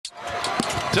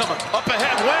Dillon up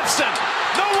ahead, Winston.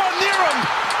 No one near him,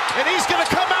 and he's going to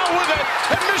come out with it.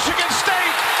 And Michigan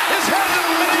State is headed to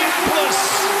Minneapolis.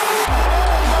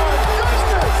 Oh, my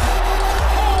goodness.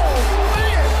 Oh,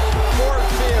 man. Ford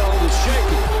Field is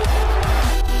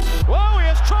shaking. Whoa, he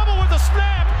has trouble with the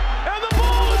snap, and the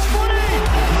ball is free.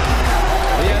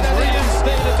 He has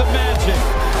reinstated the magic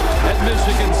at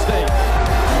Michigan State.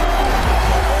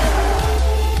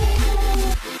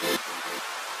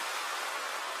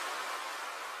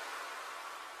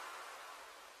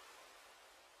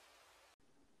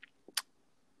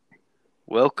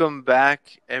 Welcome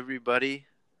back, everybody,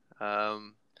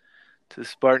 to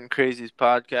Spartan Crazies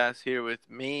podcast. Here with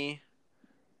me,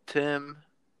 Tim,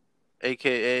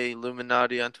 aka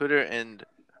Illuminati on Twitter, and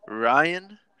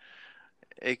Ryan,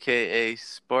 aka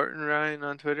Spartan Ryan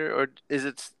on Twitter. Or is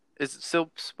it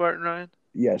still Spartan Ryan?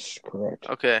 Yes, correct.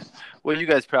 Okay. Well, you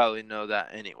guys probably know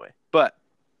that anyway. But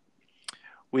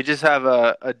we just have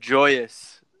a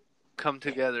joyous come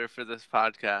together for this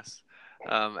podcast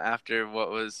after what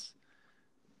was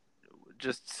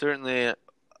just certainly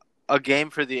a game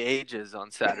for the ages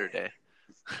on Saturday.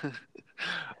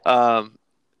 I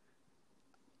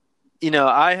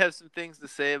have some things to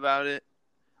say about it.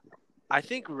 I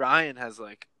think Ryan has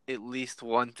at least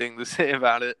one thing to say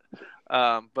about it.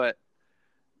 But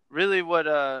really what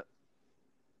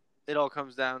it all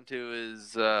comes down to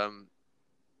is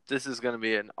this is going to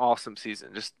be an awesome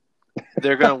season. Just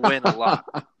they're going to win a lot.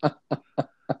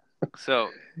 So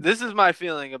this is my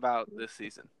feeling about this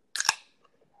season.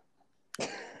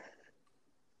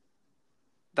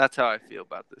 That's how I feel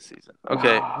about this season.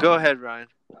 Okay, go ahead, Ryan.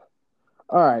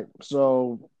 All right,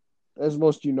 so as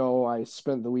most of you know, I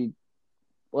spent the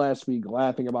last week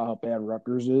laughing about how bad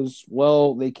Rutgers is.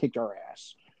 Well, they kicked our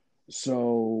ass.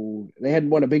 So they hadn't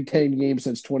won a Big Ten game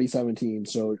since 2017.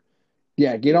 So,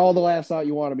 yeah, get all the laughs out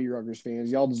you want to be, Rutgers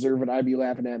fans. Y'all deserve it. I'd be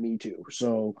laughing at me too.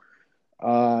 So,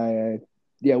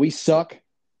 we suck.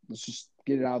 Let's just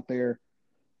get it out there.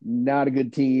 Not a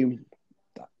good team.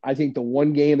 I think the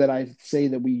one game that I say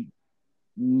that we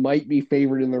might be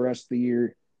favored in the rest of the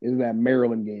year is that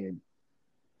Maryland game.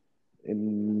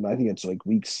 And I think it's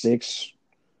week 6.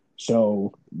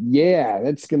 So, yeah,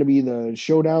 that's going to be the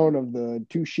showdown of the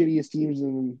two shittiest teams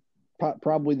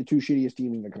probably the two shittiest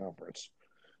teams in the conference.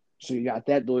 So you got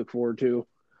that to look forward to.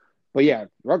 But, yeah,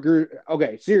 Rutgers –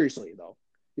 okay, seriously, though.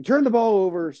 You turn the ball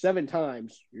over 7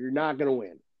 times, you're not going to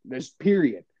win. Just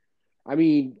period. I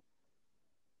mean –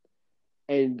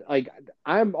 and,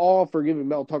 I'm all for giving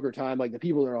Mel Tucker time. The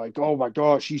people that are oh, my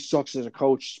gosh, he sucks as a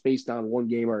coach based on one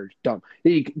game are dumb.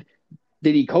 Did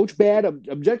he coach bad?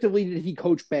 Objectively, did he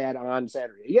coach bad on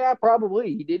Saturday? Yeah,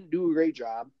 probably. He didn't do a great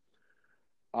job.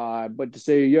 But to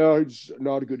say, he's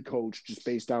not a good coach just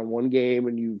based on one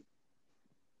game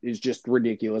is just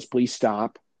ridiculous. Please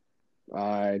stop.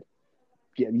 You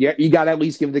got to at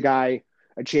least give the guy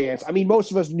a chance. I mean,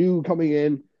 most of us knew coming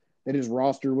in that his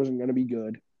roster wasn't going to be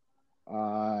good.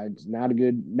 It's not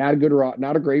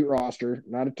a great roster.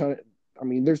 Not a ton. I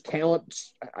mean, there's talent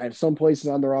at some places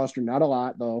on the roster. Not a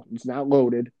lot though. It's not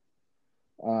loaded.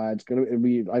 It'll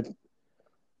be.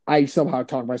 I somehow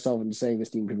talked myself into saying this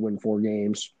team could win 4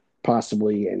 games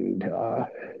possibly, and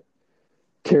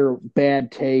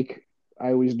bad take.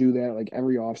 I always do that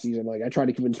every offseason. I try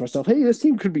to convince myself, hey, this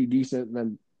team could be decent,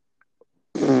 and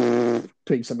then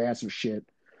take some massive shit.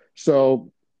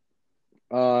 So,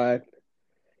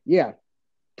 yeah,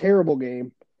 terrible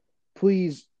game.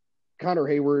 Please, Connor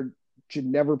Hayward should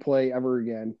never play ever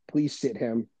again. Please sit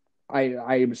him.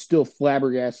 I am still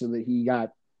flabbergasted that he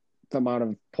got the amount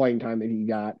of playing time that he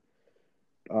got.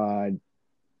 Jaden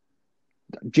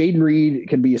Reed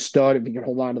can be a stud if he can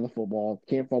hold on to the football.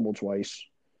 Can't fumble twice.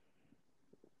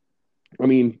 I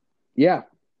mean, yeah.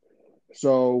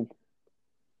 So,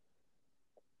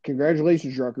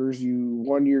 congratulations, Rutgers. You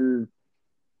won your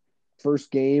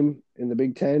first game in the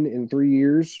Big Ten in 3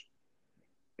 years,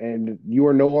 and you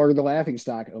are no longer the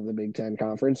laughingstock of the Big Ten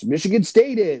Conference. Michigan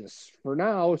State is for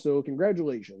now, so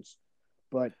congratulations.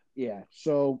 But yeah,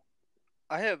 so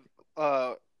I have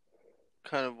kind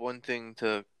of one thing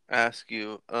to ask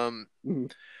you.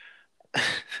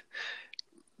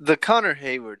 The Connor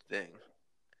Hayward thing.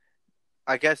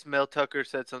 I guess Mel Tucker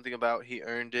said something about he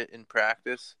earned it in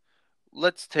practice.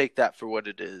 Let's take that for what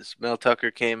it is. Mel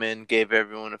Tucker came in, gave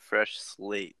everyone a fresh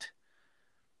slate.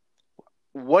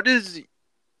 What are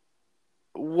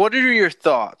your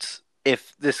thoughts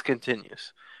if this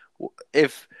continues?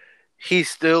 If he's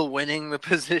still winning the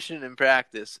position in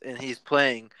practice and he's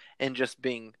playing and just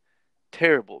being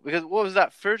terrible? Because what was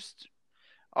that first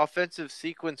offensive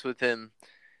sequence with him?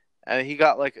 He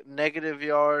got negative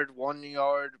yard, 1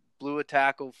 yard, blew a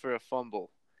tackle for a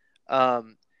fumble.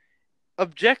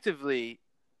 Objectively,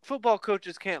 football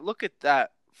coaches can't look at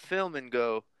that film and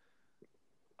go,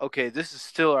 okay, this is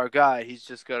still our guy. He's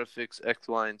just got to fix X,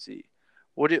 Y, and Z.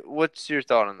 What's your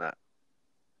thought on that?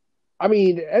 I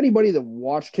mean, anybody that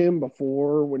watched him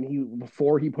before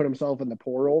he put himself in the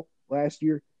portal last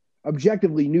year,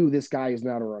 objectively knew this guy is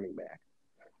not a running back.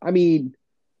 I mean,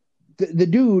 the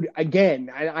dude, again,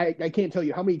 I can't tell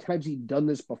you how many times he'd done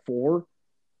this before,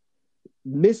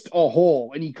 missed a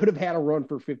hole, and he could have had a run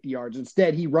for 50 yards.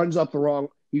 Instead, he goes the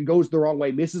wrong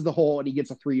way, misses the hole, and he gets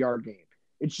a 3-yard gain.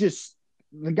 It's just,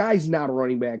 the guy's not a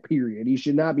running back, period. He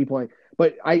should not be playing.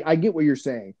 But I get what you're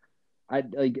saying.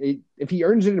 If he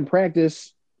earns it in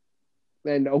practice,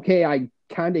 then okay, I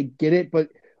kind of get it. But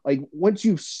like once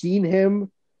you've seen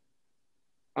him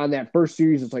on that first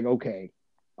series, it's like okay,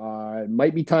 it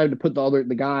might be time to put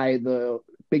the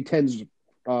Big Ten's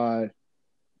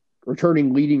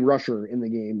returning leading rusher in the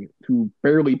game who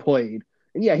barely played.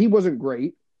 And yeah, he wasn't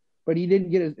great, but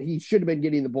he should have been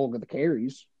getting the bulk of the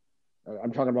carries.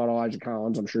 I'm talking about Elijah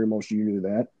Collins. I'm sure most of you knew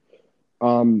that.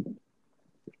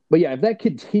 But yeah, if that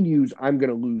continues, I'm going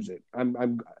to lose it.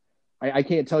 I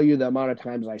can't tell you the amount of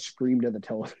times I screamed at the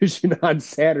television on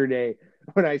Saturday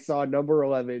when I saw number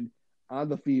 11 on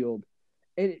the field.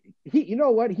 And you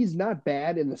know what? He's not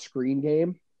bad in the screen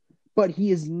game, but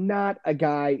he is not a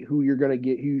guy who who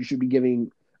you should be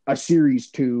giving a series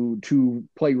to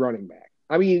play running back.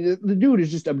 I mean, the dude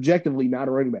is just objectively not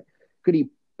a running back. Could he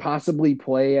possibly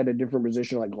play at a different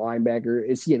position like linebacker?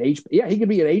 Is he an H? Yeah, he could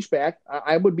be an H-back.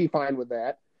 I would be fine with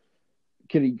that.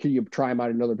 Can you try him out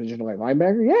another position like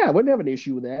linebacker? Yeah, I wouldn't have an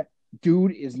issue with that.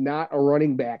 Dude is not a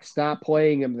running back. Stop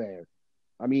playing him there.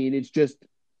 I mean, it's just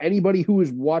anybody who has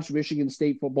watched Michigan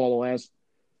State football the last,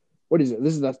 what is it?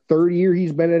 This is the third year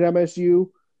he's been at MSU.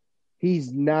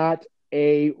 He's not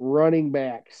a running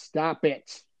back. Stop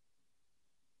it.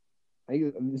 I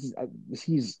can't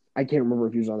remember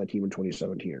if he was on the team in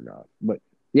 2017 or not, but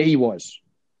yeah, he was.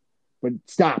 But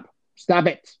stop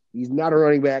it. He's not a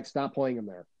running back. Stop playing him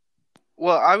there.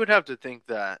 Well, I would have to think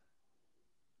that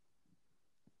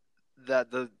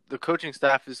the coaching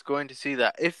staff is going to see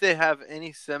that if they have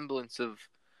any semblance of,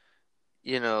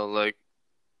 like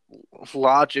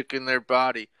logic in their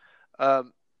body. But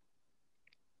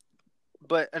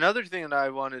another thing that I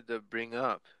wanted to bring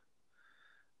up,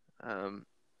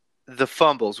 the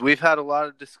fumbles. We've had a lot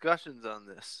of discussions on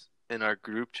this in our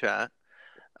group chat.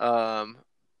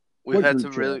 We've had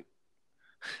some really.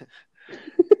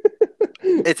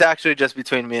 It's actually just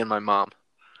between me and my mom.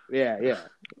 Yeah. Okay.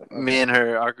 Me and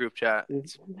her, our group chat,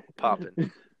 it's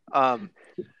popping. And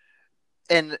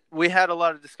we had a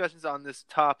lot of discussions on this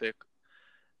topic.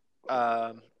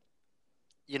 There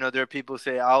are people who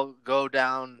say, I'll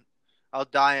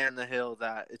die on the hill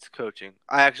that it's coaching.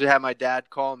 I actually had my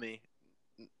dad call me.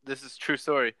 This is a true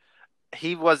story.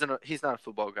 He's not a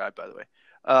football guy, by the way.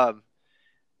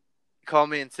 Call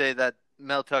me and say that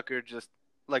Mel Tucker just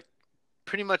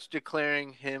pretty much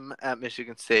declaring him at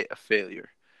Michigan State a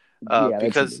failure.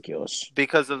 That's ridiculous.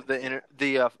 Because of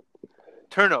the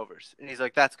turnovers. And he's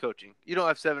like, that's coaching. You don't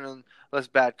have 7 unless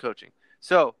bad coaching.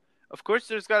 So, of course,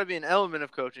 there's got to be an element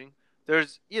of coaching.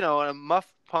 There's, a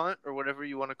muff punt or whatever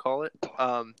you want to call it.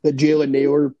 The Jalen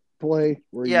Naylor play.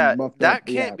 That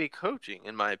can't be coaching,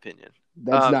 in my opinion.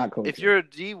 That's not coaching. If you're a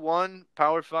D1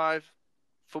 Power 5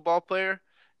 football player,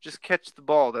 just catch the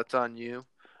ball. That's on you.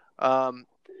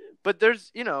 But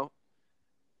there's the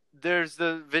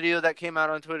video that came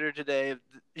out on Twitter today.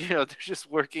 They're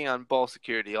just working on ball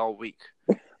security all week.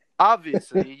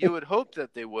 Obviously, you would hope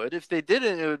that they would. If they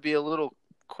didn't, it would be a little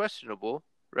questionable,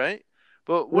 right?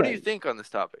 But what do you think on this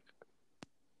topic?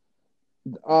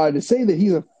 To say that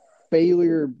he's a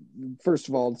failure, first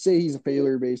of all, to say he's a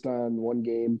failure based on one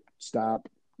game, stop.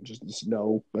 Just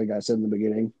no, like I said in the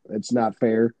beginning. It's not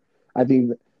fair. I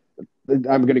think I'm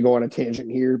going to go on a tangent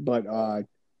here, but I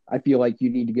feel like you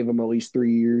need to give him at least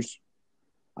 3 years.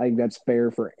 I think that's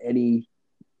fair for any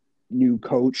new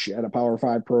coach at a Power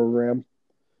 5 program,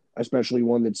 especially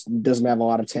one that doesn't have a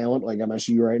lot of talent like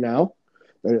MSU right now,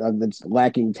 that's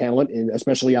lacking talent,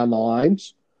 especially on the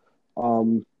lines.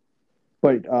 But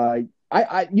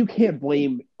you can't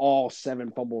blame all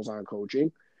 7 fumbles on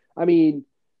coaching. I mean,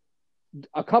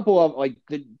 a couple of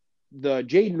the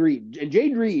Jayden Reed, and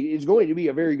Jayden Reed is going to be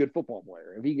a very good football player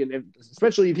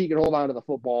especially if he can hold on to the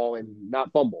football and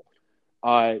not fumble.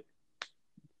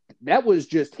 That was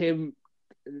just him.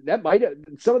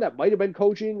 Some of that might have been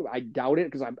coaching. I doubt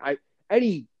it because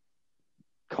any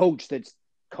coach that's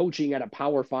coaching at a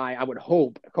Power 5, I would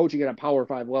hope coaching at a Power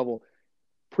 5 level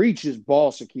preaches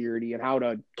ball security and how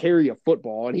to carry a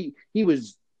football. And he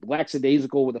was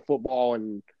lackadaisical with the football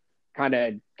and kind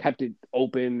of kept it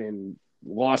open and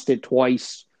lost it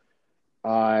twice.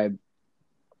 But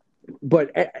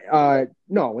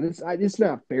no, it's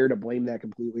not fair to blame that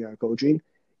completely on coaching.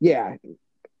 Yeah,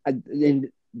 and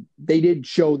they did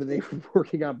show that they were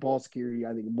working on ball security,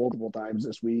 I think, multiple times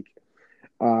this week.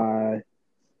 But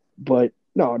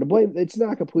no, to blame, it's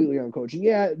not completely on coaching.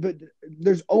 Yeah, but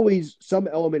there's always some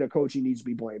element of coaching needs to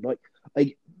be blamed.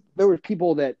 Like there were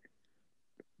people that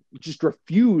just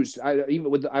refused.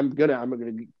 I'm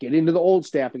gonna get into the old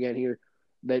staff again here.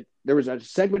 That there was a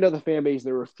segment of the fan base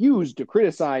that refused to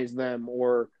criticize them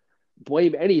or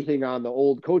blame anything on the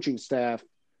old coaching staff.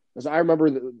 Because I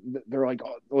remember they're like,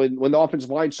 when the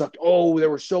offensive line sucked, there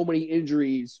were so many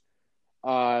injuries,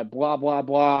 blah blah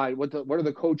blah. What are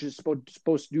the coaches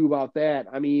supposed to do about that?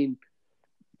 I mean,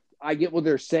 I get what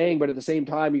they're saying, but at the same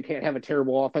time, you can't have a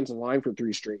terrible offensive line for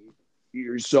 3 straight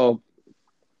years. So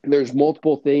there's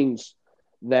multiple things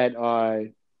that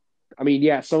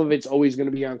some of it's always going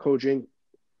to be on coaching,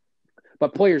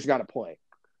 but players got to play.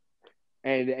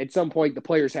 And at some point, the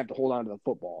players have to hold on to the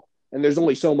football. And there's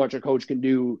only so much a coach can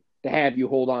do to have you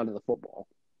hold on to the football.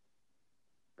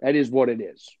 That is what it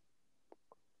is.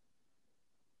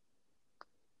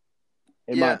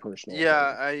 In my personal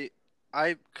opinion.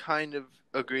 I kind of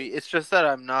agree. It's just that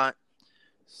I'm not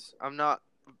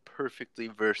perfectly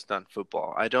versed on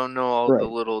football. I don't know all the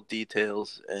little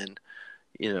details and,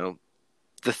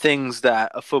 the things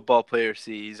that a football player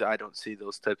sees. I don't see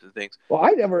those types of things. Well,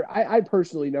 I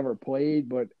personally never played,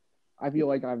 but I feel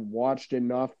like I've watched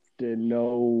enough to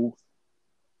know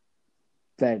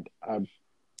that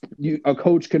a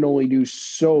coach can only do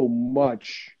so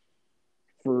much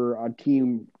for a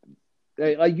team.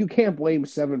 Like, you can't blame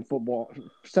 7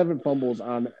 fumbles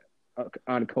on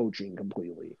coaching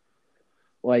completely.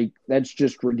 Like, that's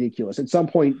just ridiculous. At some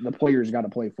point, the players got to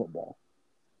play football.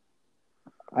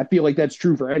 I feel like that's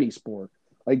true for any sport.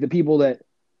 Like, the people that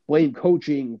blame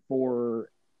coaching for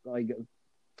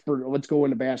let's go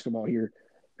into basketball here.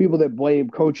 People that blame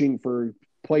coaching for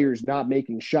players not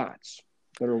making shots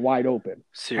that are wide open.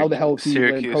 How the hell can you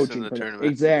blame coaching for that?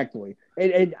 Exactly.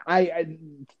 And I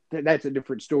that's a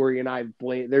different story. And I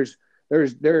blame there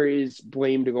is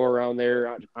blame to go around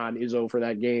there on Izzo for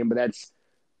that game, but that's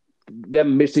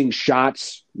them missing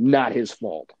shots, not his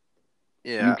fault.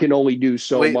 Yeah. You can only do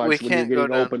so much when you're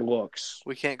getting open looks.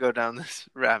 We can't go down this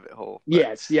rabbit hole.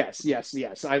 But... Yes.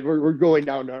 We're going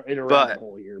down in a rabbit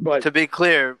hole here. But to be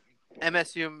clear,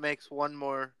 MSU makes one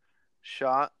more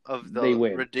shot of the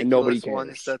ridiculous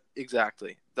ones.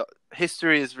 Exactly. The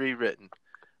history is rewritten.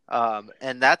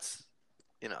 And that's,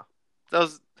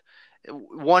 those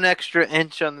one extra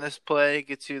inch on this play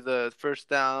gets you the first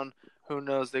down. Who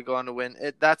knows? They go on to win.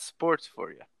 That's sports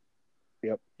for you.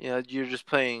 Yep. You're just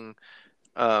playing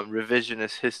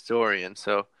revisionist historian.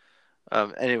 So,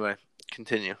 anyway,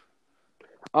 continue.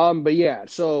 But yeah,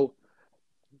 so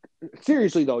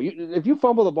seriously though, if you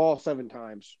fumble the ball 7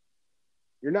 times,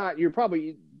 you're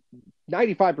probably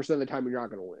 95% of the time you're not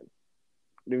going to win.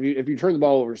 If you turn the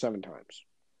ball over 7 times,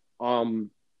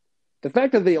 the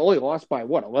fact that they only lost by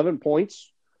 11 points,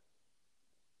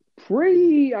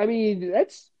 they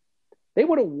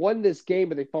would have won this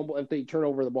game if they turn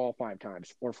over the ball 5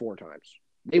 times or 4 times.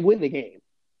 They win the game.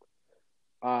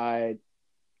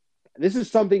 This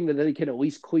is something that they can at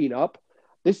least clean up.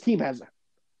 This team has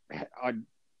a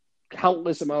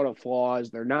countless amount of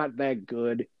flaws. They're not that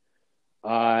good.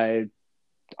 Are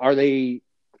they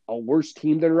a worse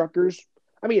team than Rutgers?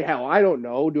 I mean, hell, I don't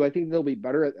know. Do I think they'll be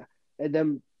better at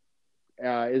them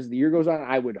as the year goes on?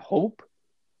 I would hope.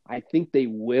 I think they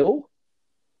will.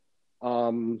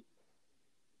 I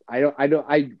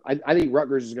think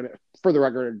Rutgers is going to, for the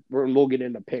record, we'll get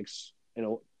into picks,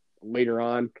 later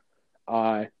on.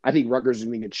 I think Rutgers is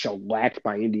going to get shellacked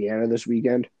by Indiana this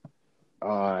weekend.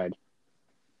 I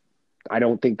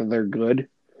don't think that they're good.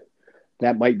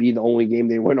 That might be the only game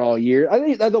they win all year. I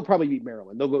think that they'll probably beat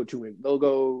Maryland. They'll go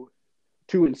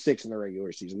 2-6 in the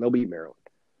regular season. They'll beat Maryland.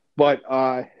 But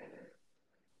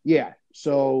yeah.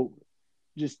 So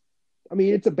it's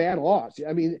a bad loss.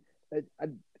 I mean,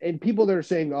 and people that are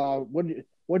saying,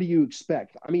 what do you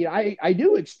expect? I mean, I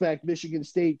do expect Michigan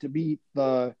State to beat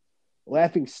the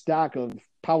laughing stock of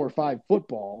Power 5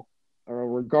 football,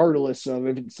 regardless of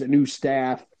if it's a new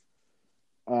staff,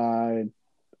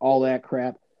 all that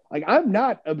crap. Like, I'm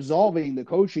not absolving the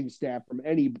coaching staff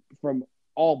from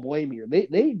all blame here.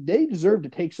 They deserve to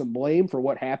take some blame for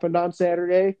what happened on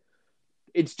Saturday.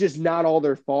 It's just not all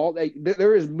their fault.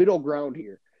 There is middle ground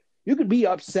here. You could be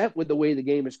upset with the way the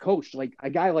game is coached. Like, a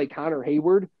guy like Connor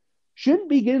Hayward shouldn't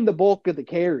be getting the bulk of the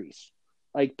carries.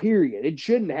 Like, period. It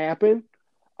shouldn't happen.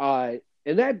 And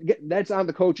that's on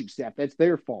the coaching staff. That's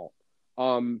their fault.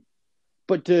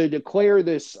 But to declare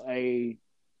this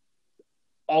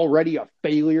already a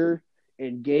failure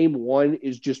in game one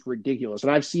is just ridiculous.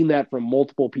 And I've seen that from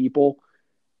multiple people,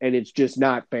 and it's just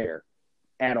not fair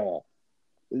at all.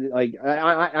 Like,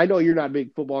 I know you're not a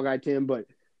big football guy, Tim, but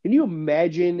can you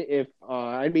imagine if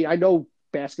I know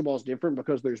basketball is different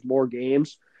because there's more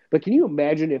games, but can you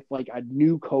imagine if like a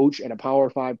new coach at a Power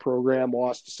 5 program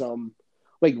lost to some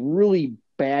like really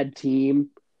bad team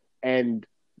and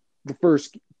the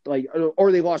first like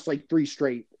or they lost like 3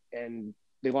 straight and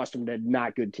they lost them to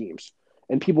not good teams.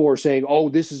 And people were saying, "Oh,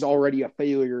 this is already a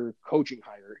failure coaching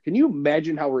hire." Can you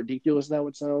imagine how ridiculous that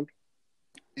would sound?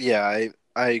 Yeah,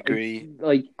 I agree.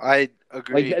 Like I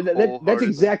agree. That's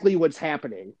exactly what's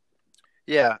happening.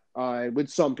 Yeah. With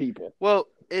some people. Well,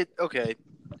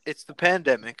 it's the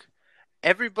pandemic.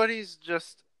 Everything is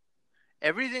just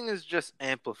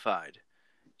amplified.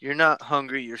 You're not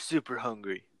hungry, you're super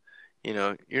hungry. You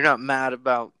know, you're not mad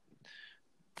about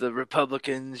the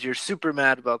Republicans, you're super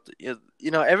mad about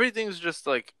everything's just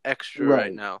like extra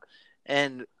right now.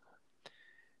 And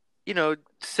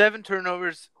 7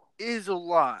 turnovers is a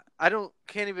lot.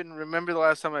 Can't even remember the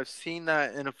last time I've seen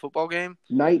that in a football game.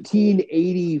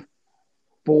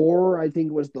 1984, I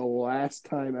think, was the last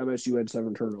time MSU had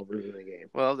 7 turnovers in a game.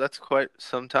 Well, that's quite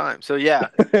some time. So yeah,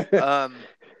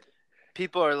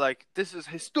 people are like, "This is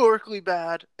historically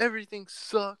bad. Everything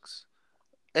sucks,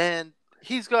 and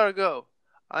he's got to go."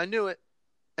 I knew it.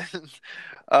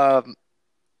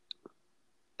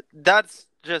 That's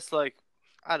just like,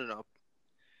 I don't know.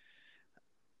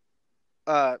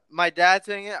 My dad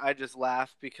saying it, I just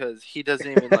laugh because he doesn't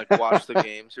even like watch the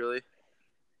games really.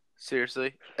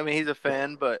 Seriously, I mean he's a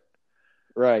fan, but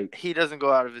he doesn't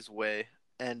go out of his way.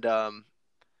 And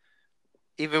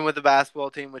even with the basketball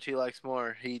team, which he likes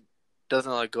more, he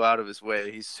doesn't like go out of his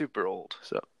way. He's super old,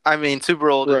 so I mean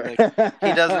super old, and like,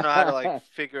 he doesn't know how to like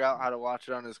figure out how to watch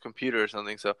it on his computer or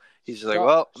something. So he's just like,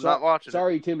 "Well, I'm not watching."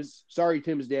 Sorry, Tim's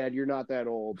dad. You're not that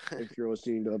old. If you're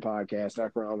listening to the podcast, I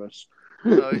promise.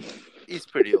 No, he's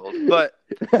pretty old, but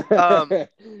the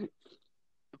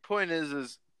point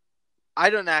is I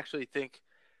don't actually think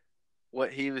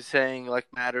what he was saying like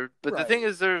mattered. But the thing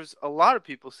is, there's a lot of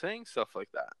people saying stuff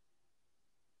like that.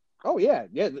 Oh yeah.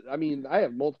 I mean, I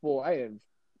know multiple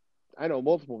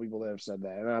people that have said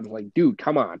that, and I'm like, dude,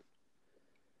 come on.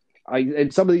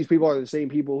 And some of these people are the same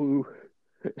people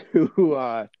who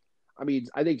I mean,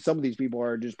 I think some of these people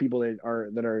are just people that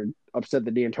are upset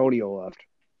that D'Antonio left,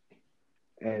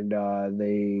 and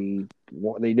they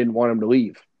didn't want him to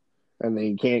leave, and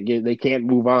they can't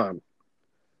move on.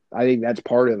 I think that's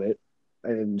part of it,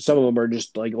 and some of them are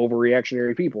just like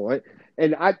overreactionary people,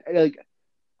 and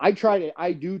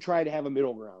I do try to have a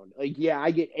middle ground. Like, yeah,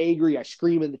 I get angry, I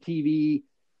scream at the TV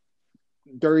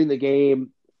during the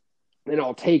game, and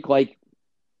I'll take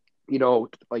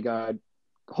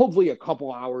hopefully a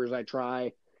couple hours I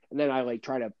try, and then I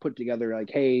try to put together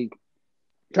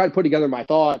my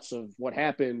thoughts of what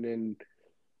happened, and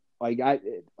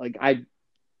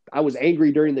I was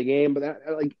angry during the game, but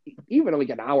even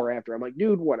an hour after, I'm like,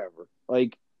 dude, whatever.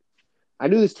 Like, I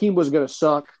knew this team was going to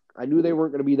suck. I knew they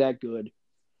weren't going to be that good.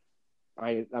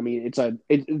 I mean,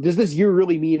 does this year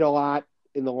really mean a lot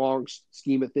in the long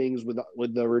scheme of things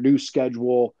with the reduced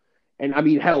schedule? And I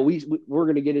mean, hell, we're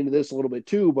going to get into this a little bit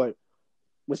too, but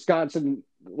Wisconsin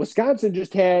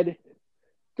just had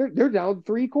they're down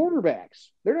 3 quarterbacks.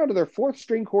 They're down to their 4th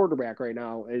string quarterback right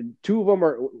now, and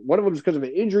one of them is because of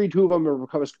an injury, 2 of them are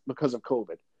because of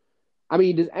COVID. I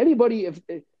mean, does anybody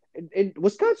and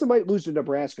Wisconsin might lose to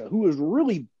Nebraska, who is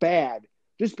really bad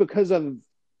just because of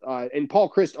and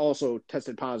Paul Chryst also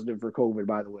tested positive for COVID,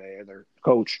 by the way, their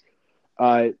coach.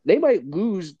 They might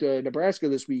lose to Nebraska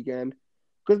this weekend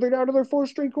because they're down to their 4th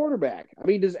string quarterback. I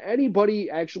mean, does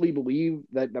anybody actually believe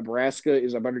that Nebraska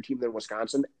is a better team than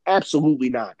Wisconsin? Absolutely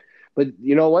not. But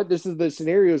you know what? This is the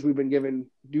scenarios we've been given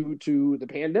due to the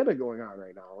pandemic going on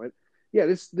right now. And yeah,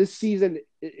 this season,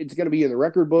 it's going to be in the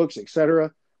record books,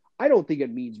 etc. I don't think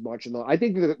it means much. I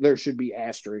think that there should be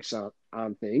asterisks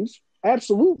on things.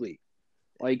 Absolutely.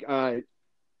 I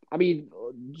mean,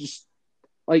 just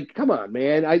come on,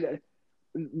 man.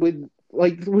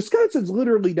 Wisconsin's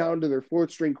literally down to their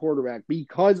 4th string quarterback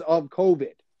because of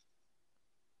COVID.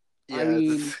 Yeah, I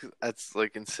mean, that's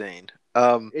insane.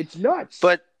 It's nuts.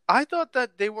 But I thought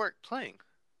that they weren't playing.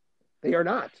 They are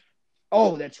not.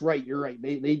 Oh, that's right. You're right.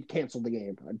 They canceled the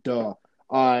game. Duh.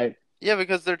 Yeah,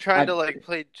 because they're trying to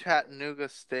play Chattanooga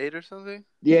State or something.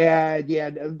 Yeah.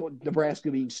 Nebraska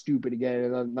being stupid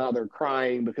again, and now they're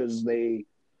crying because they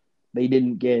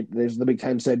didn't get. The Big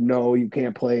Ten said no, you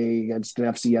can't play against an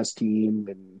FCS team,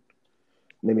 and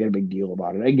They made a big deal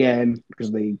about it again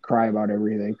because they cry about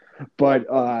everything. But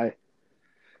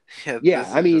yeah,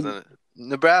 I mean,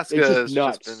 Nebraska it's just has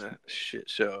nuts. just been a shit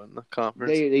show in the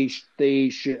conference. They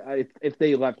should. If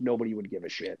they left, nobody would give a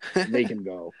shit. They can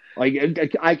go. Like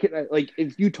I could like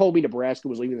if you told me Nebraska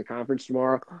was leaving the conference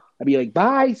tomorrow, I'd be like,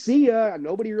 bye, see ya.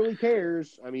 Nobody really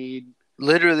cares. I mean,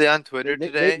 literally on Twitter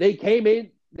today, they came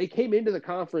in. They came into the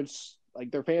conference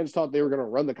like their fans thought they were going to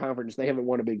run the conference. They haven't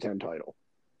won a Big Ten title.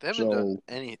 They haven't done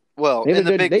any. Well, in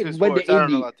the Big Two sports, I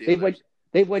don't know about the others.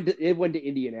 They went to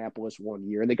Indianapolis one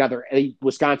year, and they got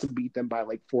Wisconsin beat them by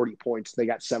like 40 points. They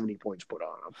got 70 points put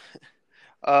on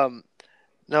them.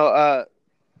 No,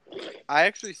 I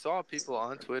actually saw people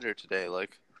on Twitter today,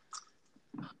 like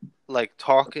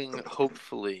talking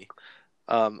hopefully,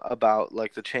 about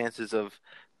like the chances of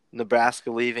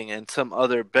Nebraska leaving and some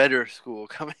other better school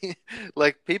coming.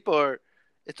 Like people are,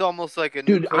 it's almost like a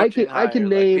new coaching hire. I can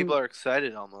name. People are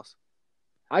excited almost.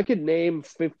 I could name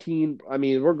 15. I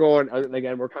mean, we're kind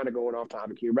of going off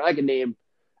topic here, but I can name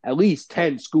at least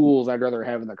 10 schools I'd rather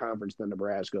have in the conference than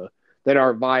Nebraska that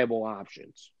are viable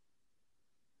options.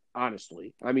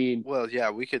 Honestly, I mean, well, yeah,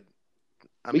 we could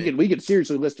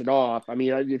seriously list it off. I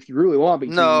mean, if you really want me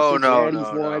to. No.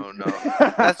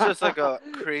 That's just like a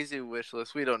crazy wish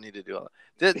list. We don't need to do all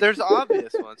that. There's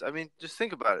obvious ones. I mean, just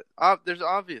think about it. There's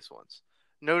obvious ones.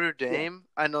 Notre Dame,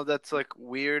 yeah. I know that's like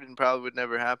weird and probably would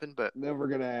never happen, but never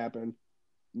gonna happen.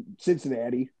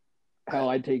 Cincinnati, hell,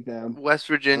 I'd take them. West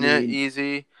Virginia,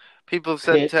 easy. People have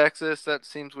said Texas. That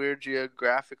seems weird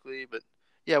geographically, but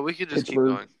yeah, we could just Pittsburgh.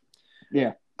 keep going.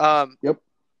 Yeah. Yep.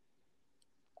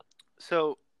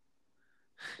 So,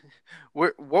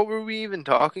 what were we even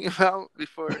talking about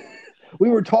before? We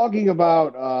were talking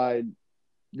about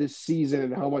this season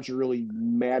and how much it really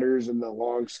matters in the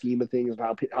long scheme of things,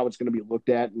 how it's going to be looked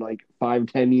at in like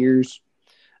 5-10 years.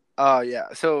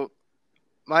 Yeah. So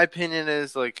my opinion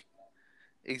is like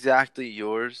exactly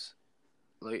yours.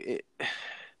 Like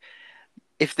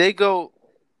if they go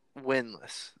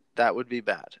winless, that would be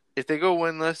bad. If they go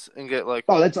winless and get like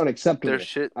that's unacceptable.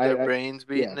 Their brains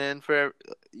beaten in for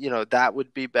that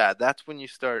would be bad. That's when you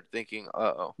start thinking,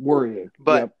 worrying.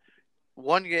 But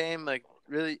one game, like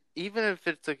really, even if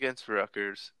it's against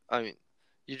Rutgers, I mean,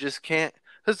 you just can't.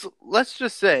 Because let's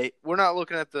just say we're not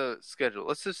looking at the schedule.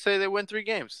 Let's just say they win 3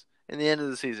 games in the end of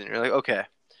the season. You're like, okay,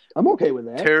 I'm okay with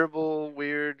that. Terrible,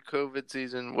 weird COVID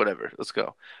season, whatever. Let's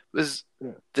go. This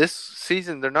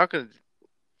season, they're not going to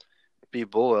be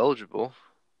bowl eligible.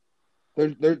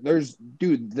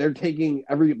 They're taking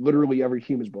literally every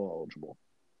team is bowl eligible.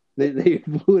 They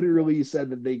literally said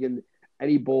that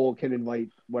any bowl can invite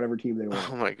whatever team they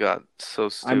want. Oh my god, so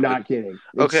stupid. I'm not kidding.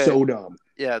 It's so dumb.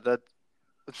 Yeah,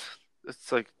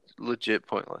 it's like legit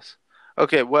pointless.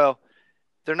 Okay, well,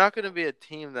 they're not going to be a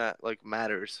team that like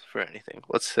matters for anything.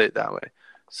 Let's say it that way.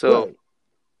 So,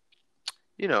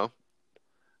 right.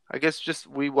 I guess just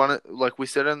we want to, like we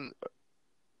said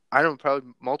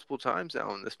probably multiple times now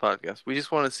on this podcast, we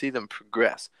just want to see them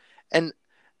progress. And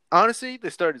honestly, they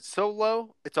started so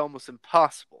low, it's almost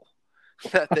impossible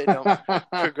that they don't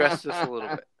progress just a little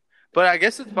bit. But I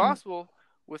guess it's possible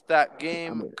with that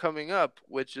game coming up,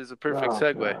 which is a perfect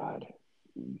segue. God.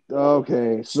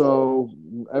 Okay, so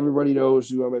everybody knows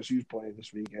who MSU's playing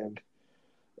this weekend.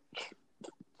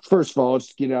 First of all,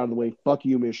 let's get out of the way. Fuck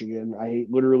you, Michigan. I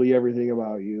hate literally everything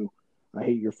about you. I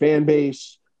hate your fan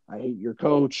base. I hate your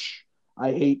coach.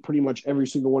 I hate pretty much every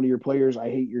single one of your players. I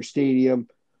hate your stadium.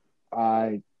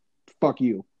 Fuck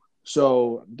you.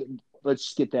 So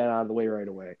let's get that out of the way right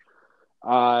away.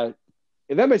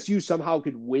 If MSU somehow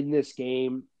could win this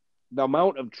game, the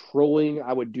amount of trolling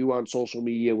I would do on social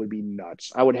media would be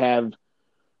nuts. I would have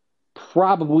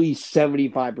probably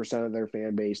 75% of their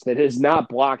fan base that has not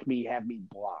blocked me have me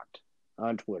blocked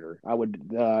on Twitter. I would,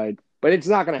 but it's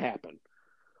not going to happen.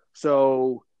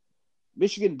 So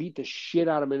Michigan beat the shit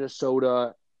out of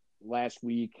Minnesota last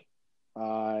week.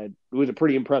 It was a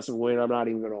pretty impressive win. I'm not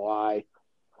even going to lie.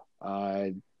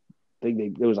 I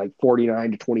think it was like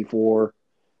 49-24.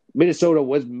 Minnesota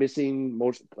was missing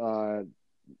most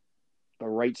the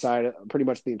right side, pretty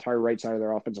much the entire right side of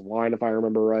their offensive line, if I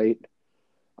remember right.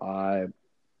 But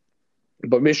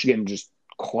Michigan just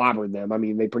clobbered them. I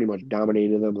mean, they pretty much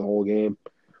dominated them the whole game.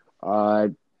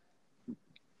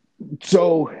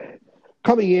 So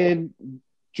coming in,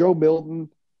 Joe Milton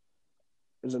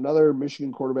is another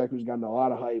Michigan quarterback who's gotten a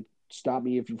lot of hype. Stop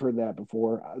me if you've heard that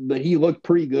before. But he looked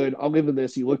pretty good. I'll give him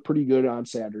this. He looked pretty good on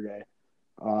Saturday.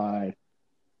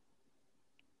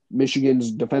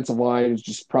 Michigan's defensive line is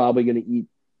just probably going to eat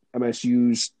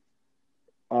MSU's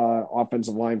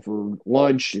offensive line for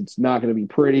lunch. It's not going to be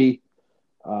pretty.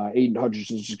 Aiden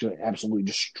Hutchinson is just going to absolutely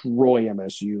destroy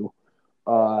MSU.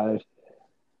 But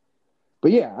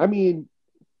yeah, I mean,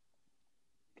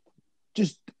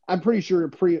 just I'm pretty sure.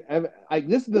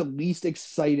 This is the least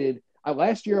excited.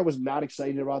 Last year I was not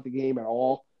excited about the game at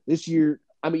all. This year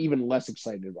I'm even less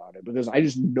excited about it because I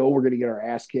just know we're going to get our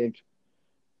ass kicked,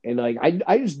 and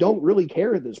I just don't really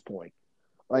care at this point.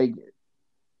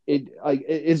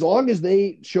 As long as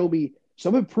they show me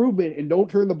some improvement and don't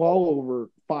turn the ball over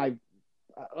five.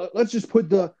 Let's put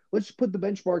the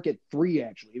benchmark at 3.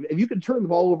 Actually, if you can turn the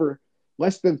ball over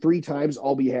less than 3 times,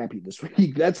 I'll be happy this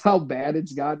week. That's how bad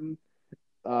it's gotten.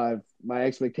 My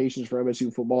expectations for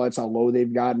MSU football, that's how low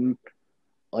they've gotten.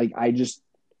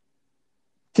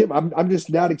 Tim, I'm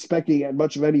just not expecting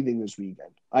much of anything this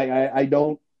weekend. I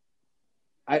don't.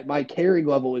 My caring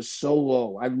level is so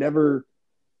low. I've never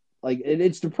and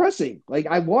it's depressing.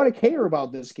 I want to care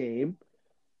about this game.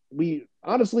 We've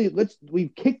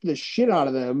kicked the shit out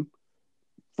of them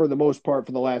for the most part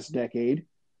for the last decade.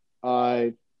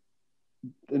 And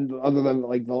other than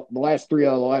the last 3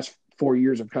 out of the last 4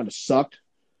 years have kind of sucked.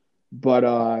 But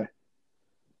I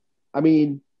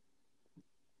mean,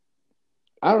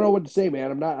 I don't know what to say,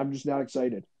 man. I'm just not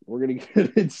excited. We're gonna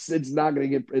get it's not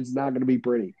gonna be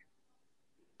pretty.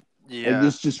 Yeah.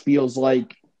 This just feels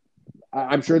like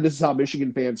I'm sure this is how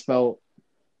Michigan fans felt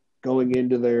going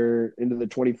into the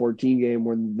 2014 game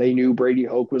when they knew Brady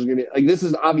Hoke was gonna this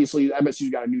is obviously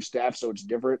MSU's got a new staff, so it's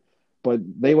different. But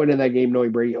they went in that game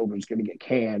knowing Brady Hoke was gonna get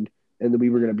canned and that we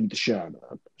were gonna beat the shit out of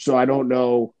them. So I don't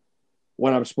know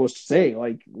what I'm supposed to say.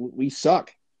 We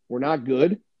suck. We're not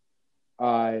good.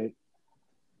 At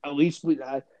least for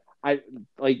a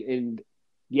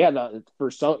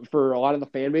lot of the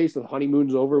fan base, the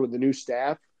honeymoon's over with the new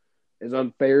staff. As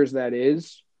unfair as that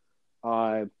is,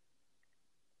 I'm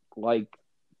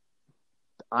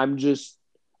just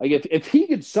if he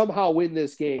could somehow win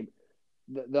this game,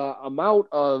 the amount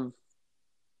of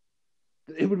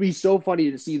it would be so funny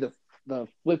to see the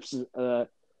flips the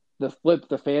flip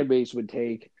the fan base would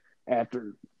take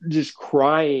after just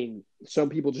crying. Some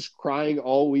people just crying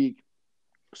all week,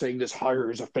 saying this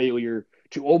hire is a failure,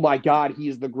 to, oh my God, he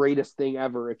is the greatest thing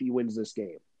ever if he wins this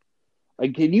game.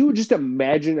 Can you just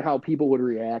imagine how people would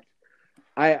react?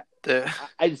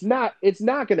 It's not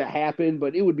going to happen,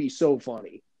 but it would be so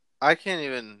funny. I can't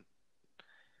even.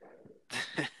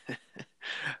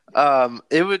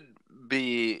 It would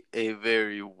be a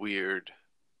very weird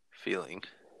feeling.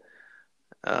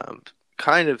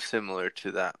 Kind of similar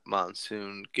to that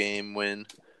Monsoon game when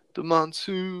the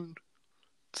Monsoon.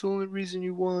 It's the only reason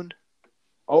you won.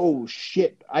 Oh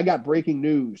shit! I got breaking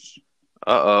news.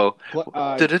 Uh-oh.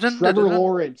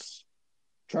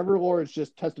 Trevor Lawrence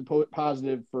just tested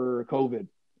positive for COVID.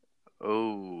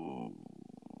 Oh.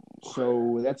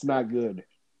 So that's not good.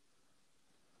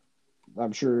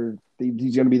 I'm sure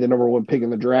he's going to be the number 1 pick in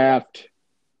the draft.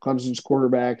 Clemson's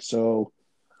quarterback, so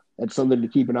that's something to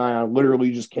keep an eye on.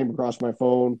 Literally just came across my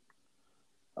phone.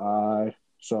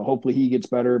 So hopefully he gets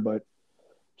better. But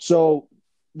so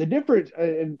the difference,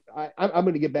 and I'm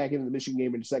going to get back into the Michigan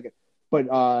game in a second,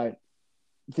 but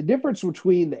the difference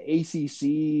between the ACC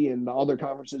and the other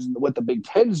conferences and what the Big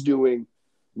Ten's doing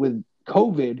with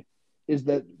COVID is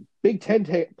that Big Ten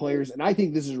players, and I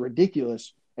think this is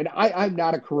ridiculous. And I'm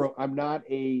not a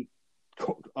COVID's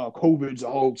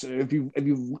hoax. If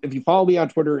you follow me on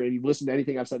Twitter and you listen to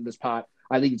anything I've said in this pod,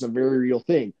 I think it's a very real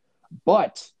thing.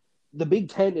 But the Big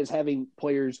Ten is having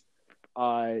players.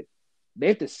 They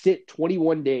have to sit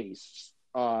 21 days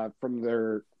from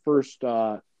their first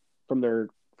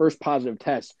positive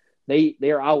test. They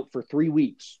are out for 3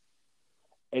 weeks.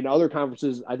 In other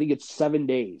conferences, I think it's 7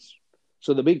 days.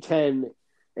 So the Big Ten,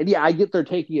 and yeah, I get they're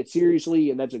taking it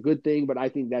seriously, and that's a good thing, but I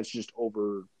think that's just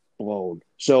overblown.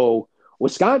 So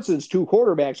Wisconsin's 2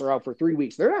 quarterbacks are out for 3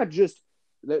 weeks. They're not just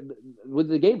with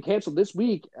the game canceled this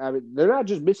week. I mean, they're not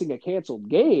just missing a canceled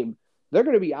game. They're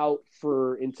going to be out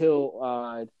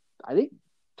until they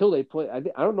play. I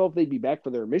don't know if they'd be back for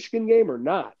their Michigan game or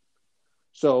not.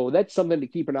 So that's something to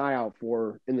keep an eye out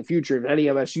for in the future. If any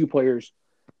MSU players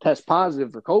test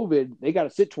positive for COVID, they got to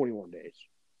sit 21 days.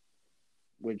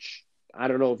 Which I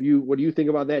don't know what do you think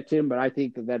about that, Tim? But I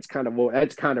think that's kind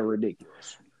of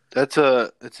ridiculous. It's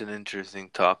an interesting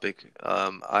topic.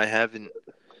 I haven't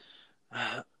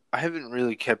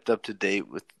really kept up to date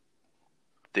with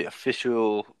the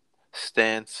official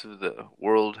stance of the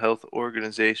World Health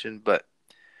Organization, but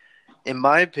in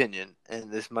my opinion,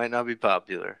 and this might not be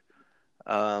popular,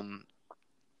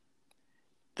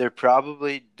 they're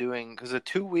probably doing, because of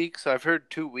 2 weeks, I've heard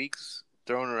 2 weeks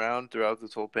thrown around throughout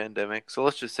this whole pandemic. So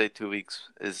let's just say 2 weeks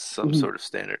is some sort of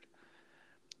standard.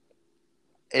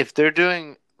 If they're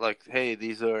doing like, hey,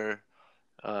 these are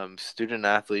student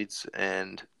athletes,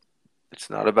 and it's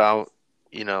not about,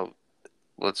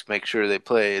 let's make sure they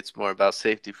play. It's more about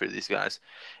safety for these guys.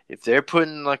 If they're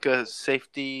putting like a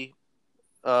safety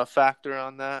factor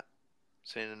on that,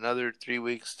 saying another 3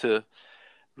 weeks to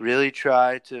really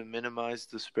try to minimize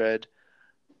the spread,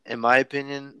 in my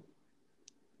opinion,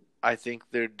 I think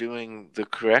they're doing the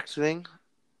correct thing.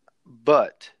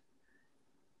 But,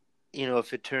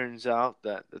 if it turns out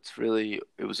that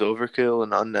it was overkill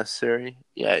and unnecessary,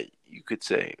 yeah, you could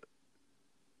say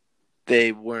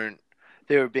they were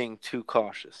being too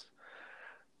cautious.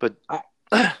 But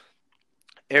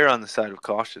err on the side of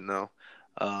caution, though.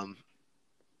 I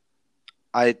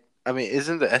mean,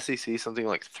 isn't the SEC something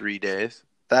like 3 days?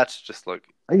 That's just like.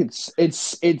 I think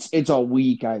it's a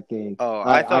week. I think. Oh,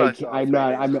 I thought I saw I'm 3 not.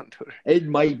 days I'm on not. Twitter. It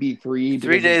might be 3.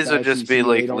 3 days would just be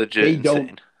like legit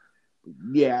insane.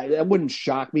 Yeah, that wouldn't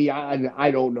shock me.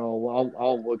 I don't know.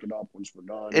 I'll look it up once we're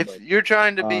done. If you're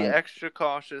trying to be extra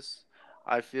cautious,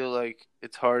 I feel like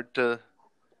it's hard to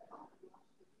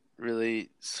really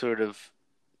sort of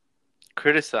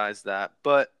criticize that.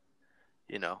 But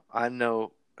I'm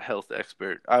no health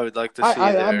expert. I would like to see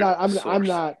I'm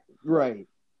not right.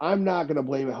 I'm not going to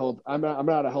blame a health. I'm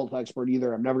not a health expert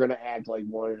either. I'm never going to act like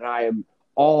one. And I am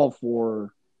all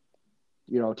for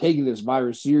taking this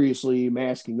virus seriously,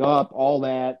 masking up, all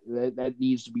that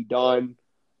needs to be done.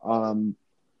 But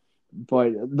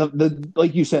the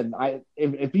like you said,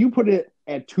 if you put it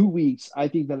at 2 weeks, I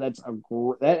think that's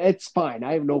fine.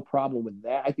 I have no problem with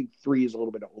that. I think 3 is a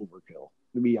little bit of overkill,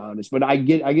 to be honest. But I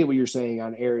get what you're saying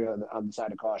on the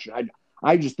side of caution.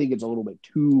 I just think it's a little bit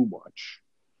too much.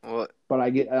 What? But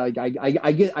I get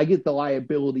the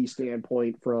liability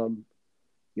standpoint from.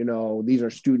 These are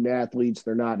student athletes.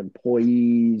 They're not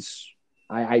employees.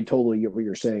 I totally get what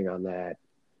you're saying on that.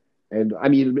 And I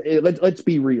mean, let's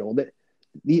be real. I'm going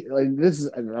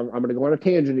to go on a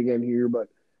tangent again here, but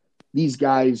these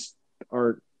guys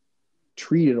aren't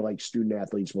treated like student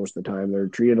athletes most of the time. They're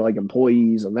treated like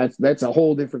employees, and that's a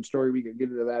whole different story. We can get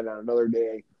into that on another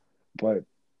day. But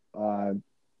from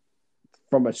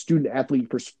a student athlete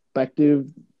perspective,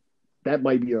 that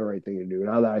might be the right thing to do.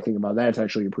 Now that I think about that, it's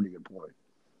actually a pretty good point.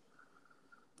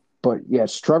 But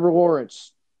yes, Trevor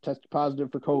Lawrence tested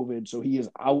positive for COVID, so he is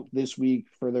out this week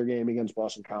for their game against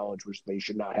Boston College, which they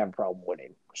should not have a problem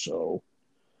winning. So,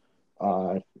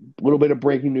 a little bit of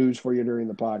breaking news for you during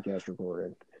the podcast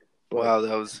recording. Wow,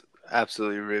 that was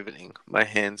absolutely riveting. My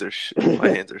hands are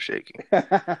shaking.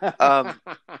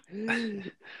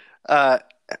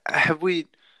 Have we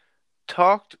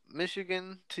talked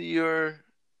Michigan to your,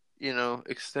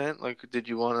 extent? Like, did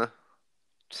you want to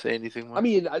say anything more? I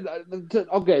mean,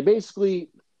 okay, basically,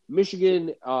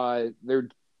 Michigan, their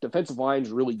defensive line is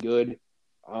really good.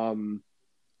 I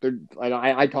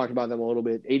talked about them a little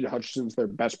bit. Aiden Hutchinson's their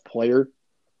best player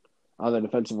on the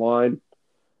defensive line,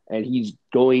 and he's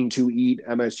going to eat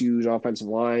MSU's offensive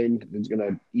line. He's going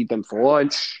to eat them for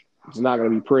lunch. It's not going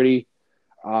to be pretty.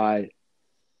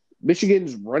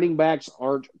 Michigan's running backs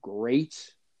aren't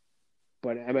great,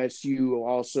 but MSU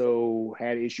also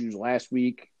had issues last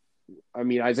week. I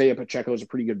mean, Isaiah Pacheco is a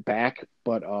pretty good back,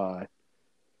 but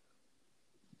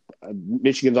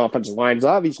Michigan's offensive line is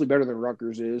obviously better than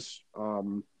Rutgers is.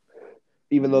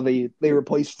 Even though they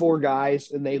replaced 4 guys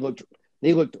and they looked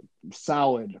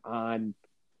solid on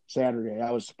Saturday. I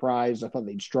was surprised. I thought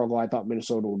they'd struggle. I thought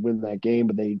Minnesota would win that game,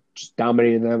 but they just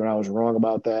dominated them, and I was wrong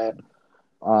about that.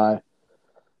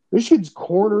 Michigan's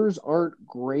corners aren't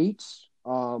great.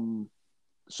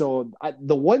 So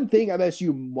the one thing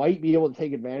MSU might be able to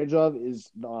take advantage of is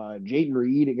Jayden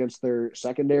Reed against their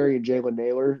secondary and Jalen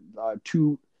Nailor.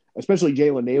 Especially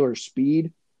Jalen Nailor's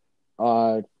speed.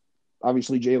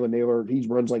 Obviously, Jalen Nailor, he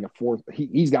runs like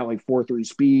he's got like 4.3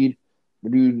 speed. The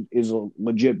dude is a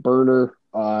legit burner.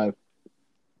 So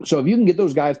if you can get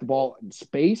those guys the ball in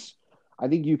space, I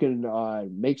think you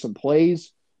can make some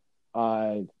plays.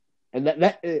 And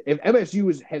that if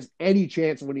MSU has any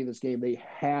chance of winning this game, they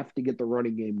have to get the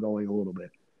running game going a little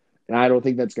bit. And I don't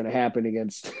think that's going to happen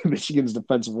against Michigan's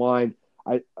defensive line.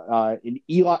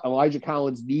 Elijah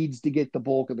Collins needs to get the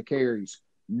bulk of the carries.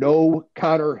 No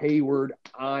Connor Hayward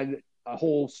on a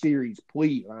whole series,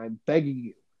 please. I'm begging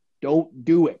you, don't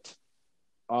do it.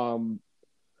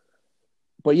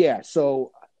 But yeah,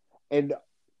 so, and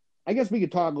I guess we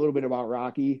could talk a little bit about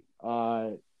Rocky.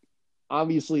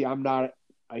 Obviously, I'm not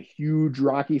a huge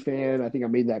Rocky fan. I think I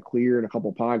made that clear in a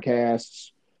couple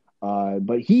podcasts.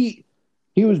 But he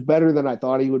was better than I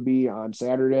thought he would be on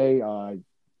Saturday.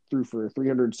 Threw for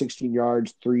 316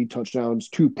 yards, 3 touchdowns,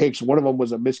 2 picks. One of them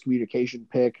was a miscommunication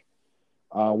pick.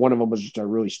 One of them was just a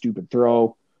really stupid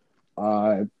throw.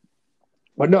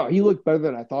 But no, he looked better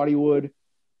than I thought he would.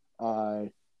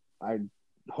 I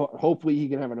hopefully he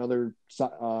can have another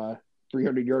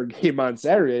 300-yard game on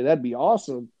Saturday. That'd be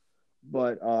awesome.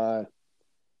 But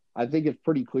I think it's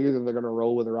pretty clear that they're going to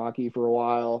roll with Rocky for a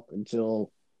while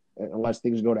unless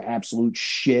things go to absolute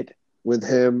shit with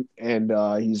him. And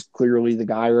he's clearly the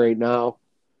guy right now.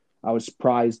 I was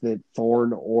surprised that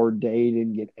Thorne or Day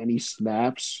didn't get any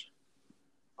snaps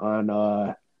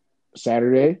on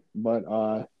Saturday,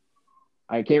 but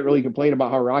I can't really complain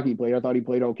about how Rocky played. I thought he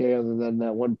played okay, other than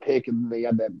that one pick, and they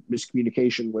had that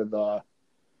miscommunication with I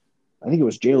think it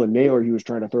was Jalen Naylor he was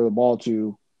trying to throw the ball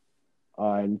to,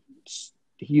 and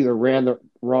he either ran the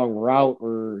wrong route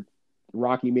or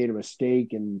Rocky made a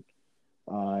mistake and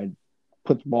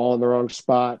put the ball in the wrong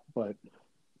spot. But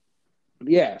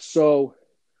yeah, so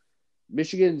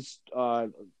Michigan's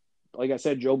like I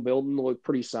said, Joe Milton looked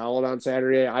pretty solid on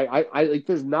Saturday. I like.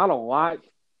 There's not a lot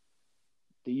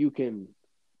that you can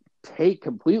take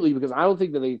completely because I don't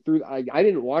think that they threw. I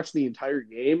didn't watch the entire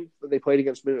game that they played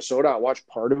against Minnesota. I watched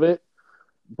part of it,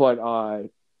 but I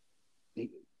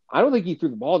don't think he threw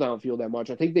the ball downfield that much.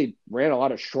 I think they ran a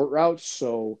lot of short routes,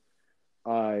 so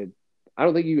I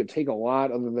don't think you could take a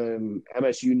lot other than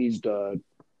MSU needs to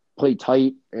play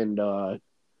tight and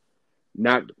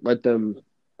not let them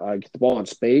get the ball in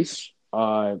space,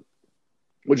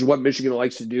 which is what Michigan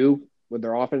likes to do with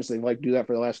their offense. They like to do that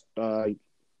for the last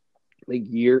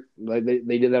year.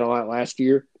 They did that a lot last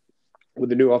year with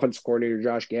the new offensive coordinator,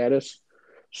 Josh Gaddis.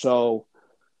 So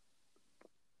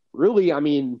really, I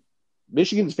mean,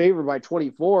 Michigan's favored by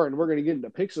 24, and we're going to get into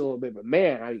picks a little bit. But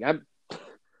man,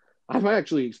 I'm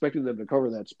actually expecting them to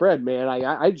cover that spread. Man,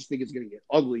 I just think it's going to get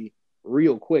ugly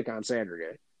real quick on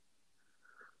Saturday.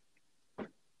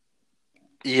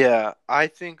 Yeah, I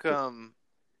think I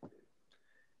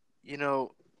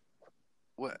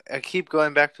keep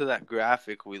going back to that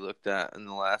graphic we looked at in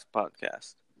the last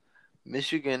podcast.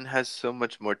 Michigan has so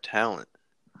much more talent.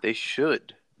 They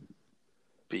should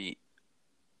beat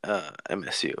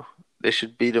MSU. They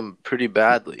should beat them pretty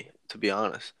badly, to be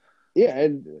honest. Yeah,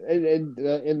 and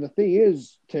the thing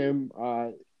is, Tim,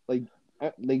 like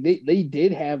they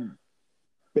did have,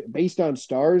 based on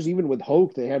stars, even with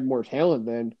Hoke, they had more talent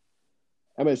than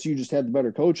MSU. Just had the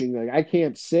better coaching. Like I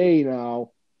can't say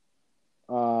now.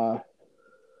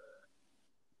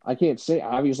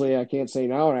 Obviously, I can't say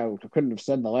now, and I couldn't have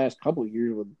said the last couple of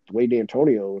years with the way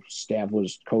D'Antonio's staff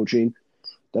was coaching,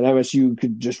 that MSU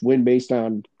could just win based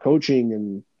on coaching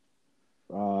and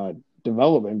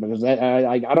development, because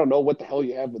I don't know what the hell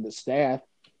you have with the staff.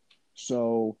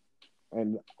 So,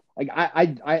 and like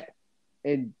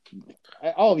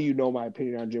all of you know my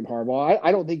opinion on Jim Harbaugh.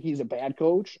 I don't think he's a bad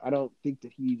coach. I don't think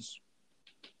that he's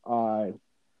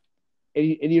and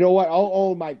you know what? I'll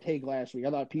own my take last week.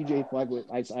 I thought PJ Fleck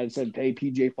I said, hey,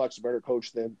 PJ Fleck's a better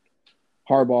coach than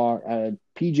Harbaugh.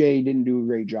 PJ didn't do a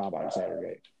great job on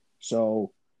Saturday.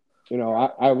 So,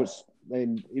 I was,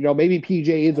 and, maybe PJ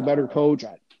is a better coach.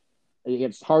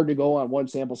 It's hard to go on one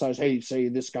sample size. Hey, say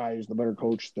this guy is the better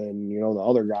coach than, the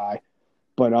other guy.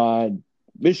 But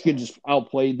Michigan just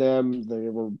outplayed them. They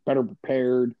were better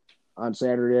prepared on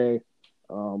Saturday.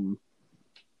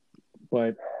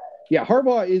 But yeah,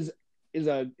 Harbaugh he's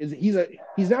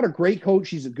not a great coach.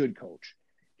 He's a good coach.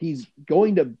 He's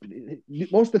going to,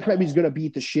 most of the time, he's going to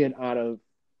beat the shit out of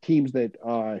teams that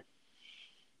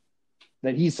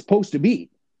he's supposed to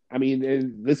beat. I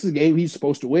mean, this is a game he's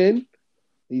supposed to win.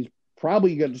 He's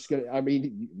probably he's not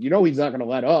going to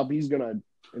let up. If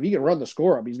he can run the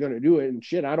score up, he's going to do it. And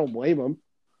shit, I don't blame him.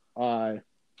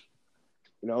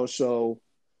 So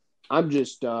I'm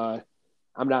just, I'm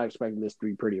not expecting this to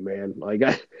be pretty, man. Like,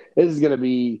 this is going to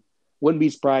be, wouldn't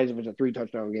be surprised if it's a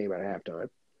 3-touchdown game at halftime,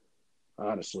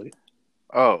 honestly.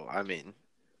 Oh, I mean,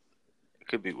 it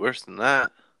could be worse than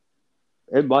that.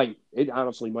 It might. It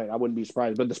honestly might. I wouldn't be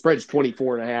surprised. But the spread's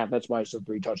 24.5. That's why I said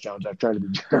 3 touchdowns. I'm trying to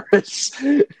be generous.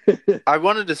 I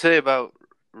wanted to say about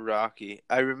Rocky,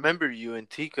 I remember you and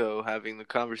Tico having the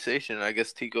conversation. I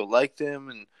guess Tico liked him,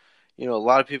 and, a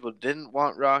lot of people didn't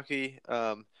want Rocky.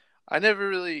 I never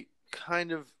really I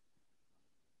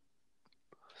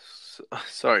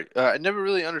never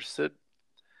really understood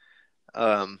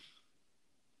why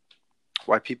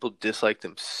people disliked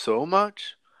him so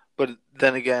much. But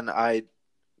then again, I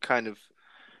kind of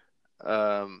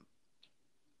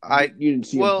you didn't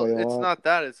see him play a lot. It's not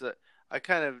that. It's that I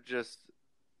kind of just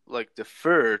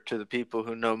defer to the people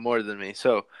who know more than me.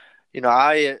 So,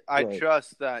 I Right.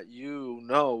 trust that you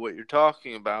know what you're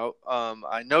talking about.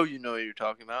 I know you know what you're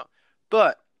talking about,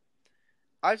 but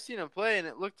I've seen him play, and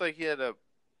it looked like he had a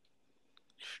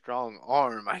strong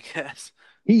arm, I guess.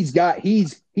 He has a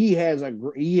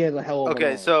hell of an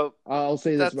Okay, arm. so I'll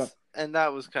say this about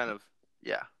that was kind of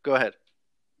yeah. Go ahead.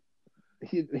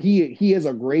 he has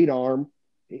a great arm.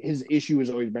 His issue has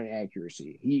always been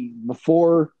accuracy.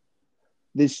 Before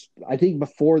this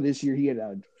year he had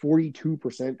a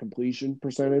 42% completion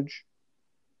percentage.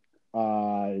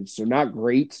 So not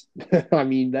great. I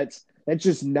mean that's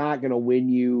just not going to win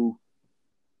you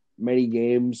many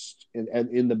games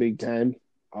in the Big Ten.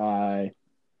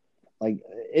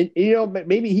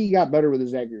 Maybe he got better with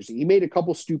his accuracy. He made a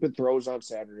couple stupid throws on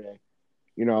Saturday.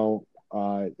 He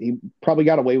probably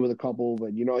got away with a couple,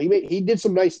 but he did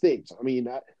some nice things. I mean,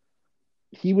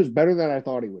 he was better than I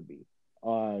thought he would be.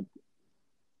 I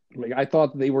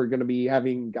thought they were going to be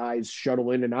having guys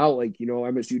shuttle in and out like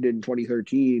MSU did in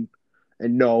 2013.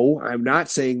 And no, I'm not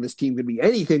saying this team could be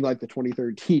anything like the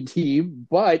 2013 team,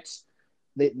 but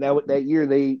that year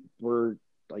they were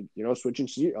switching.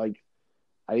 Like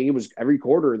I think it was every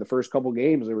quarter in the first couple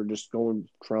games they were just going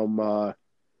from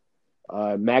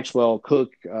Maxwell,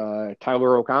 Cook,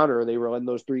 Tyler O'Connor. They were letting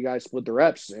those three guys split the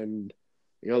reps, and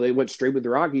they went straight with the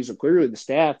Rockies. So clearly the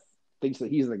staff thinks that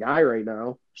he's the guy right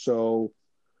now. So,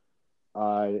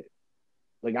 I'm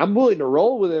willing to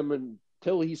roll with him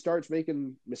until he starts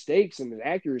making mistakes and his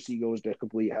accuracy goes to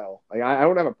complete hell. I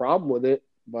don't have a problem with it,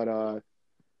 but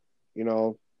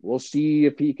we'll see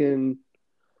if he can.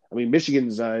 I mean,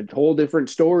 Michigan's a whole different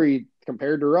story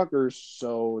compared to Rutgers,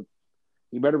 so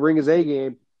he better bring his A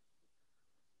game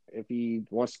if he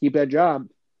wants to keep that job.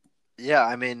 Yeah,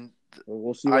 I mean,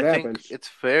 we'll see what happens. I think it's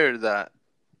fair that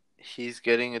he's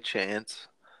getting a chance.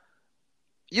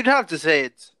 You'd have to say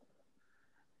it's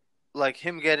like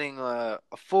him getting a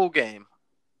full game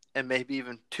and maybe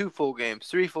even 2 full games,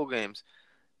 3 full games.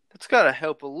 That's got to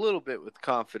help a little bit with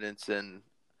confidence and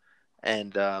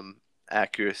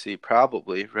accuracy,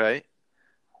 probably, right?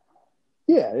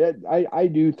 Yeah, I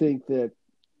do think that.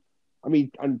 I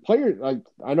mean, on players,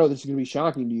 I know this is going to be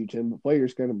shocking to you, Tim, but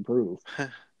players can improve.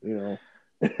 No.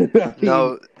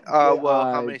 Well,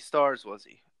 how many stars was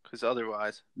he? Because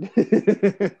otherwise,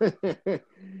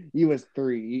 he was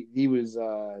 3. He was 3.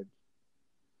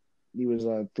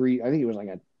 I think he was like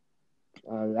a.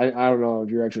 I don't know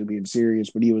if you're actually being serious,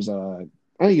 but he was I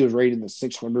think he was rated in the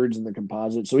 600s in the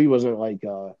composite, so he wasn't like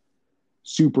a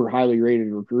super highly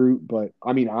rated recruit. But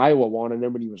I mean, Iowa wanted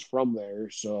him, and he was from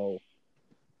there, so.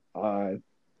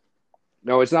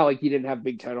 No, it's not like he didn't have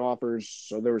Big Ten offers,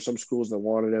 so there were some schools that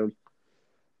wanted him.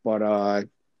 But I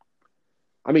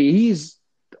mean,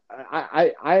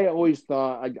 I always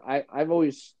thought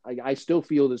I still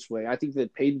feel this way. I think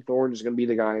that Peyton Thorne is going to be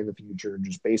the guy in the future,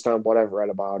 just based on what I've read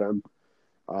about him.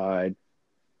 I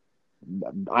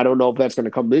don't know if that's going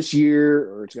to come this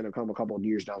year or it's going to come a couple of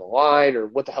years down the line or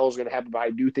what the hell is going to happen, but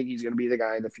I do think he's going to be the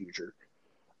guy in the future.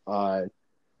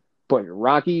 But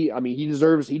Rocky, I mean, he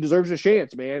deserves a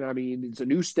chance, man. I mean, it's a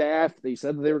new staff. They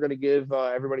said that they were going to give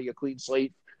everybody a clean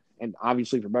slate, and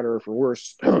obviously, for better or for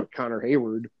worse, Connor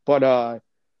Hayward. But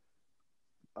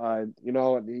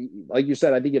like you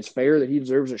said, I think it's fair that he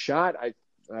deserves a shot.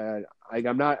 I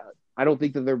don't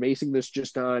think that they're basing this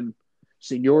just on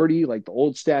seniority, like the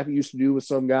old staff used to do with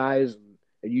some guys, and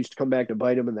it used to come back to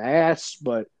bite them in the ass.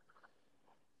 But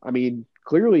I mean,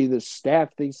 clearly the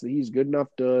staff thinks that he's good enough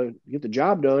to get the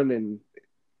job done, and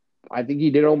I think he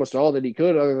did almost all that he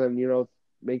could, other than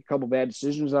make a couple bad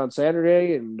decisions on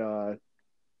Saturday. And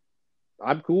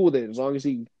I'm cool with it as long as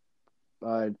he.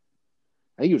 I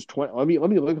think he was 20. Let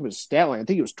me look up his stat line. I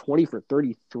think he was 20 for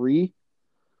 33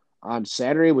 on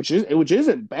Saturday, which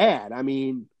isn't bad. I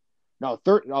mean,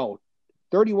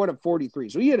 31 of 43.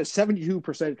 So he had a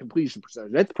 72% completion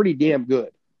percentage. That's pretty damn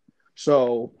good.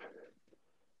 So,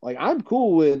 I'm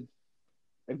cool with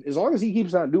as long as he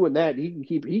keeps on doing that, he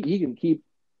can keep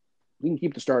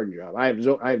the starting job. I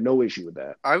have no issue with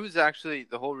that. I was actually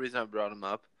the whole reason I brought him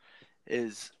up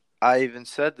is I even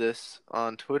said this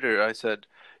on Twitter. I said,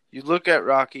 you look at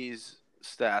Rocky's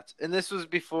stats, and this was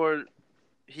before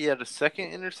he had a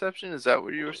second interception. Is that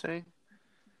what you were saying?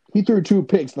 He threw 2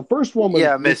 picks. The first one was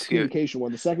a miscommunication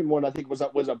one. The second one I think was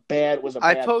a bad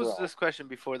I posed throw. This question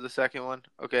before the second one.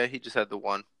 Okay, he just had the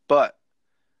one, but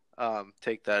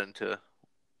take that into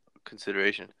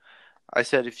consideration. I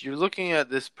said if you're looking at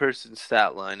this person's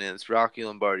stat line and it's Rocky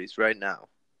Lombardi's right now,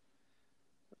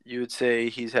 you would say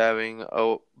he's having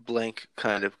a blank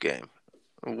kind of game.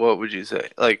 What would you say?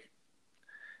 Like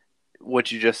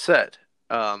what you just said.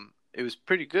 It was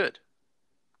pretty good.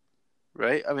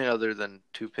 Right? I mean, other than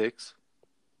 2 picks.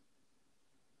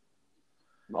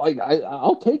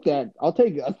 I'll take that. I'll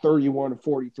take a 31 of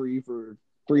 43 for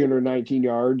 319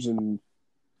 yards and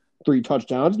 3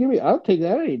 touchdowns. I'll take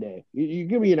that any day. You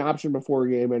give me an option before a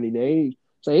game any day.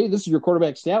 Say, hey, this is your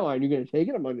quarterback stat line. You're going to take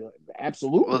it? I'm going to be like,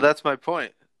 absolutely. Well, that's my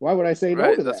point. Why would I say no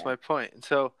Right, to that's that? my point. And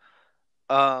so,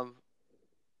 I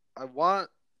want,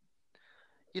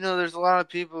 there's a lot of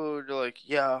people who are like,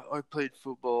 yeah, I played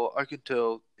football. I can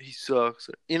tell he sucks.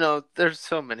 There's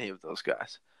so many of those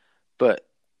guys. But,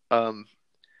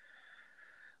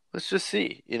 let's just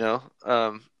see, it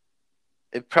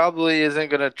probably isn't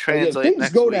going to translate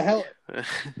next week. To hell,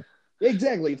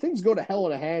 exactly. If things go to hell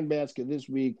in a handbasket this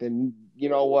week, then you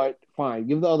know what? Fine,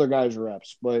 give the other guys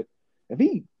reps. But if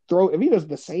he does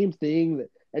the same thing,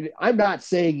 and I'm not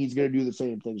saying he's going to do the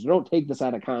same things. So don't take this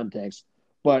out of context.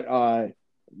 But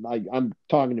I'm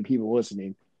talking to people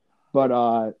listening.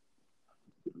 But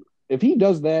if he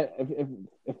does that, if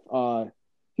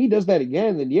he does that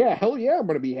again, then yeah, hell yeah, I'm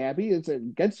going to be happy. It's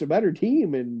against a better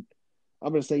team, and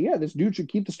I'm going to say, yeah, this dude should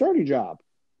keep the starting job.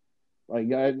 Like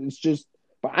it's just,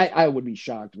 but I would be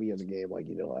shocked if he has a game like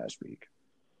he did last week.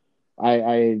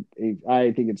 I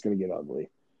think it's going to get ugly.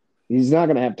 He's not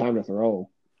going to have time to throw.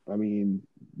 I mean,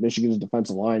 Michigan's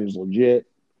defensive line is legit.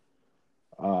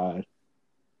 I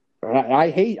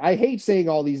hate saying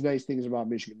all these nice things about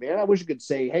Michigan, man. I wish I could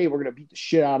say, hey, we're going to beat the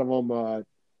shit out of them.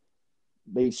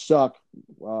 They suck.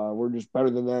 We're just better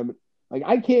than them. Like,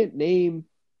 I can't name,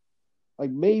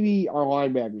 like, maybe our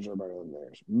linebackers are better than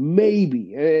theirs.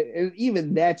 Maybe. And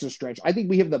even that's a stretch. I think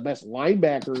we have the best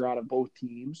linebacker out of both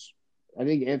teams. I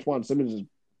think Antoine Simmons is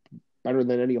better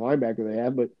than any linebacker they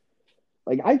have. But,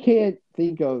 like, I can't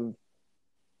think of,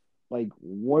 like,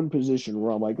 one position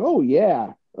where I'm like, oh,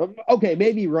 yeah. Okay,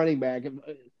 maybe running back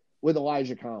with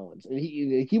Elijah Collins. And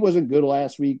he wasn't good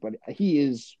last week, but he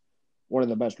is one of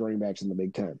the best running backs in the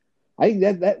Big Ten. I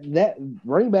think that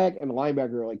running back and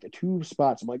linebacker are like the two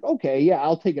spots. I'm like, okay, yeah,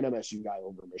 I'll take an MSU guy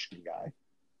over a Michigan guy.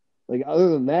 Like, other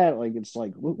than that, like, it's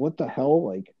like, what the hell?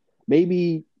 Like,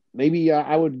 maybe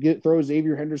I would throw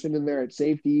Xavier Henderson in there at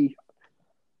safety.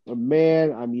 But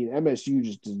man, I mean, MSU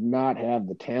just does not have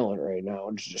the talent right now.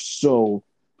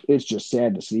 It's just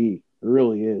sad to see. It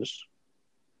really is.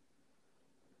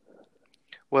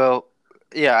 Well,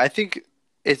 yeah, I think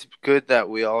it's good that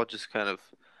we all just kind of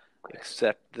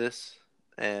accept this,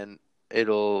 and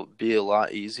it'll be a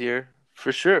lot easier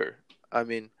for sure. I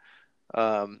mean,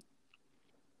 I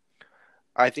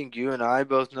think you and I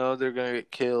both know they're going to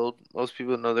get killed. Most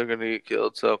people know they're going to get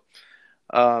killed. So,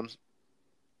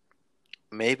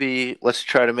 maybe let's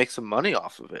try to make some money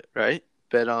off of it, right?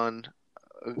 Bet on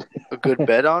a good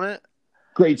bet on it.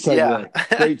 Great segue. Yeah.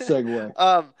 Great segue.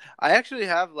 I actually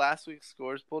have last week's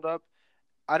scores pulled up.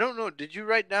 I don't know. Did you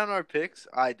write down our picks?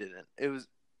 I didn't.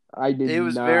 I did. It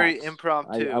was not. very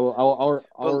impromptu. I'll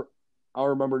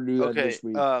remember to do that this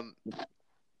week.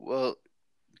 Well,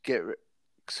 get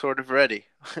sort of ready.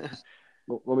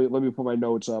 Let me put my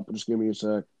notes up. Just give me a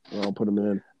sec, and I'll put them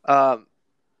in.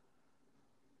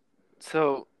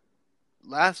 So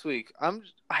last week,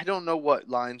 I don't know what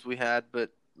lines we had, but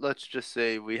let's just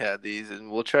say we had these,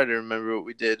 and we'll try to remember what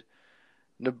we did.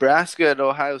 Nebraska at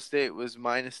Ohio State was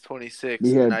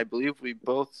 -26, and I believe we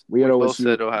both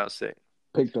said Ohio State.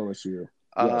 Picked OSU.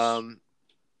 Yes.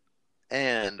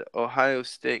 And Ohio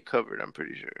State covered, I'm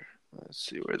pretty sure. Let's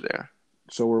see where they're.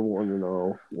 So we're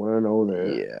 1-0. 1-0 there.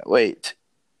 Yeah, wait.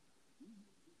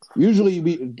 Usually,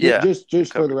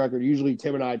 just for the record, usually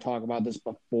Tim and I talk about this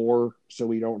before, so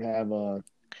we don't have a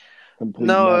complete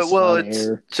mess on it's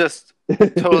air. Just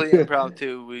totally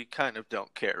impromptu. We kind of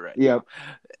don't care right now.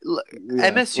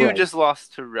 MSU just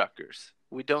lost to Rutgers.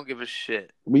 We don't give a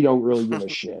shit. We don't really give a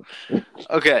shit.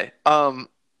 Okay.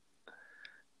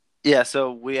 Yeah,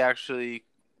 so we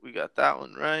got that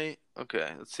one right.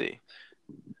 Okay, let's see.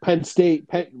 Penn State,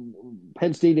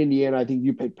 Indiana. I think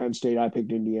you picked Penn State. I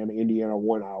picked Indiana. Indiana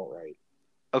won outright.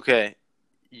 Okay.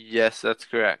 Yes, that's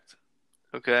correct.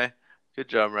 Okay. Good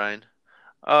job, Ryan.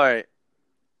 All right.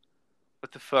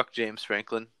 What the fuck, James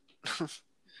Franklin?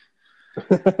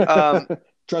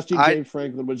 Trusting James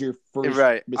Franklin was your first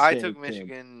right. mistake. I took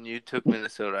Michigan. You took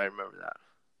Minnesota. I remember that.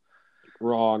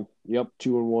 Wrong. Yep.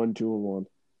 2-1.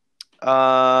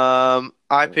 2-1.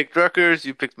 I picked Rutgers.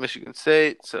 You picked Michigan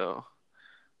State. So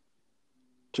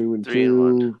 2-2.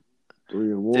 3-1.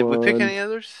 3-1. Did we pick any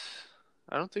others?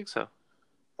 I don't think so.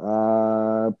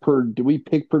 Did we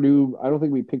pick Purdue? I don't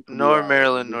think we picked Purdue. Nor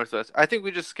Maryland Northwestern. I think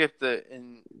we just skipped the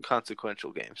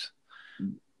inconsequential games.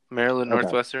 Maryland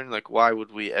Northwestern. Like, why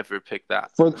would we ever pick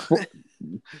that?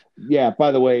 Yeah.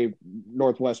 By the way,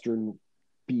 Northwestern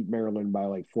beat Maryland by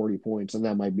like 40 points, and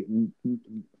that might be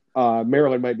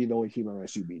Maryland might be the only team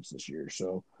MSU beats this year.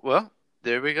 So, well,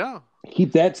 there we go.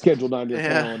 Keep that scheduled on your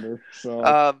calendar. So,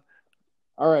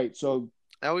 all right. So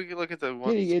Now we can look at the getting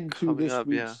ones into coming up.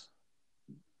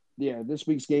 Yeah. this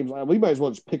week's games, we might as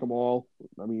well just pick them all.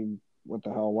 I mean, what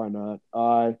the hell? Why not?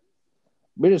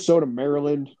 Minnesota,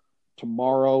 Maryland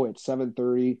tomorrow at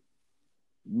 7:30.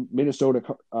 Minnesota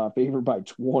favored by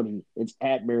 20. It's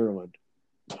at Maryland.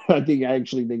 I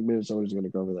actually think Minnesota's going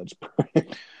to cover that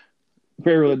spread.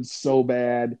 Maryland's so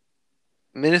bad.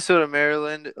 Minnesota,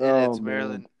 Maryland, and Oh, it's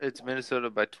Maryland. man. It's Minnesota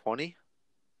by 20.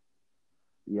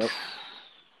 Yep.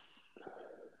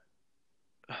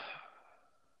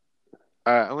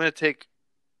 All right, I'm going to take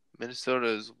Minnesota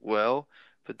as well,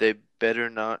 but they better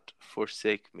not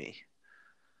forsake me.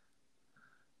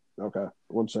 Okay.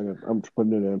 1 second. I'm just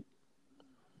putting it in.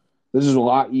 This is a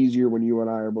lot easier when you and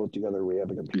I are both together. We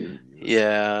have a computer.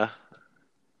 Yeah.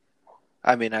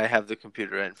 I mean, I have the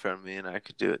computer right in front of me, and I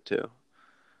could do it too.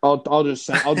 I'll just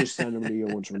send them to you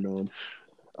once we're done.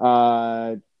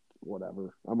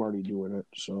 Whatever. I'm already doing it.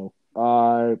 So,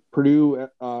 Purdue,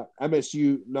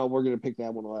 MSU. No, we're gonna pick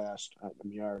that one last. I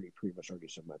mean, I pretty much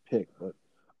said my pick, but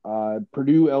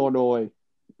Purdue, Illinois.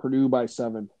 Purdue by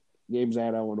 7. Games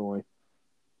at Illinois.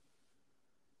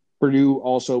 Purdue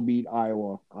also beat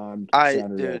Iowa on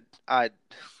Saturday.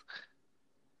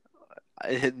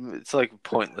 It's like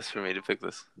pointless for me to pick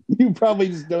this. You probably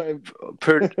just don't.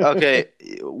 Okay,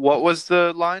 what was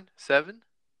the line? 7?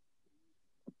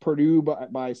 Purdue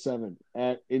by 7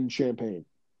 in Champaign.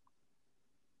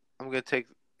 I'm gonna take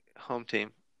home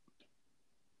team.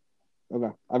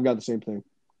 Okay, I've got the same thing.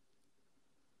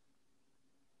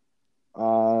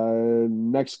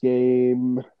 Next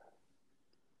game,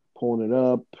 pulling it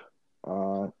up.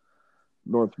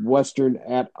 Northwestern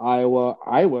at Iowa.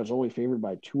 Iowa's only favored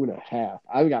by 2.5.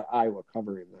 I've got Iowa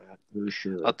covering that for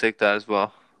sure. I'll take that as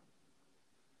well.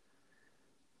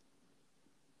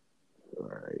 All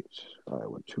right,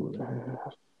 Iowa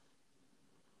 2.5.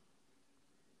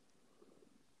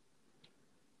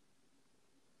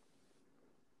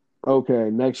 Okay,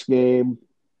 next game.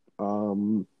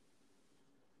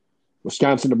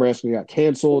 Wisconsin, Nebraska got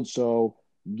canceled. So,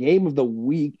 game of the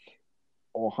week: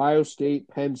 Ohio State,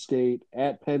 Penn State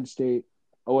at Penn State.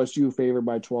 OSU favored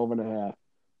by 12.5.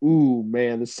 Ooh,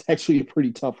 man, this is actually a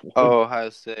pretty tough one. Oh, Ohio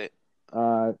State.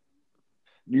 You're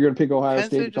gonna pick Ohio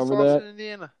State to cover that?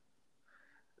 Indiana.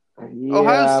 Yeah,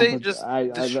 Ohio State just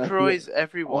destroys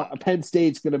everyone. Penn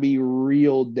State's gonna be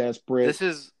real desperate.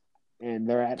 And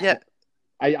they're at. Yeah.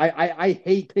 I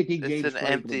hate picking James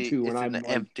Franklin too. It's an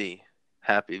empty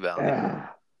Happy Valley.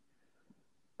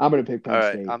 I'm gonna pick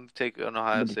Penn State. I'm taking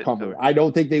Ohio State to cover. I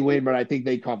don't think they win, but I think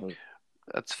they cover.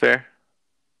 That's fair.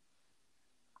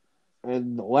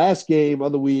 And the last game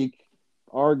of the week,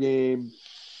 our game.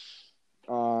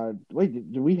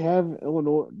 Wait, do we have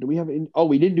Illinois? Do we have?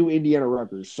 We didn't do Indiana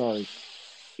Rutgers. Sorry,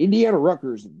 Indiana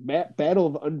Rutgers battle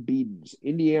of unbeatens.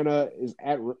 Indiana is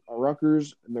at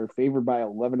Rutgers, and they're favored by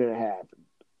 11.5.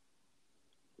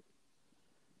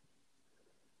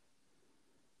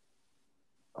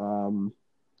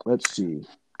 Let's see.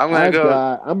 I'm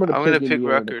gonna pick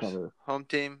Rutgers. Home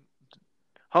team.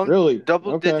 Really?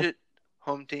 Double-digit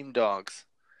home team dogs.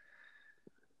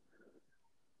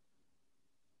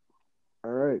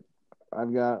 All right.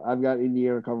 I've got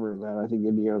Indiana covering that. I think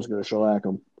Indiana's going to shellac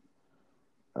them.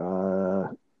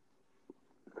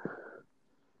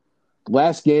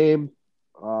 Last game,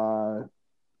 our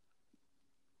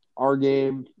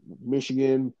game,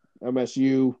 Michigan,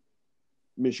 MSU,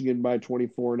 Michigan by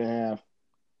 24.5.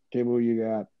 Tim, who you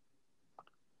got?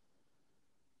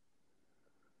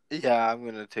 Yeah, I'm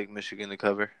going to take Michigan to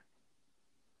cover.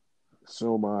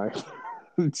 So am I.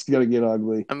 It's going to get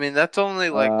ugly. I mean, that's only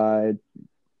like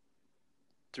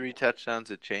 3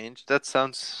 touchdowns a change. That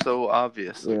sounds so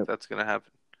obvious. Like that's going to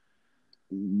happen.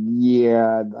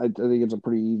 Yeah, I think it's a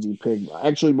pretty easy pick.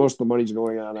 Actually, most of the money's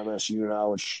going on MSU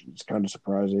now, which is kind of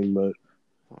surprising, but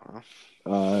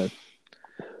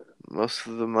most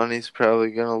of the money's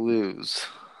probably going to lose.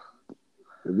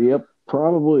 Yep,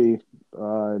 probably.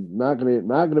 Not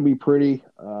gonna be pretty.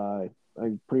 I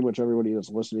think pretty much everybody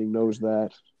that's listening knows that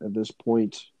at this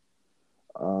point.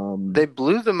 They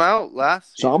blew them out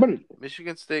last season. So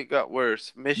Michigan State got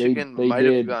worse. Michigan might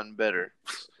have gotten better.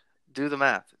 Do the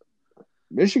math.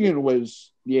 Michigan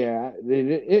was,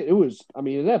 it was. I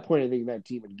mean, at that point, I think that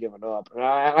team had given up. And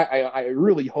I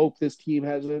really hope this team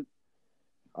hasn't.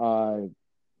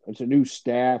 It's a new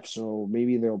staff, so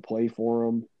maybe they'll play for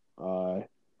them.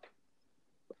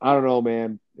 I don't know,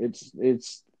 man. It's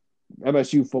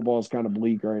MSU football is kind of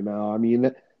bleak right now. I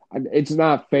mean, it's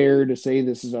not fair to say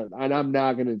this is and I'm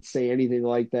not going to say anything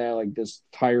like that. Like this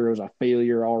Tyro's a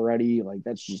failure already. Like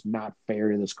that's just not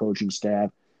fair to this coaching staff.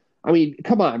 I mean,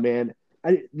 come on, man.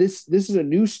 This is a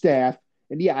new staff.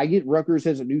 And yeah, I get Rutgers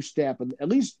has a new staff, but at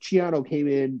least Chiano came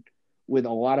in with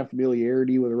a lot of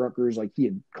familiarity with Rutgers. Like he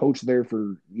had coached there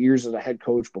for years as a head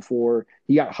coach before.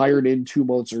 He got hired in 2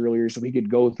 months earlier, so he could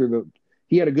go through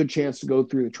he had a good chance to go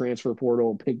through the transfer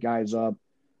portal and pick guys up.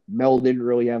 Mel didn't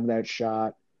really have that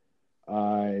shot.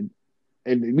 And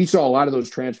we saw a lot of those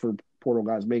transfer portal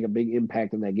guys make a big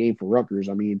impact in that game for Rutgers.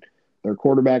 I mean, their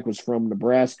quarterback was from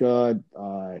Nebraska.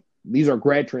 These are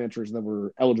grad transfers that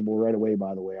were eligible right away,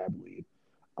 by the way, I believe.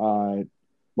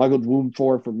 Michael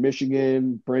Dwumfor from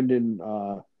Michigan, Brendan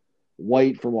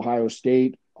White from Ohio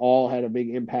State, all had a big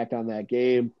impact on that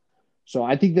game. So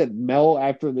I think that Mel,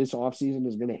 after this offseason,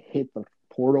 is going to hit the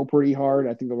portal pretty hard.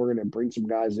 I think that we're going to bring some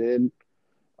guys in.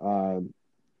 Who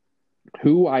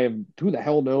the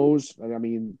hell knows? I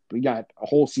mean, we got a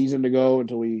whole season to go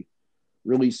until we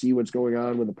really see what's going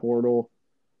on with the portal.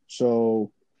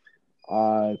 So,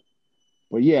 but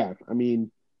yeah, I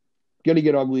mean, going to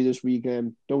get ugly this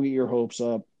weekend. Don't get your hopes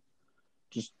up.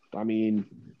 Just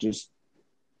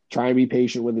try and be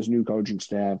patient with this new coaching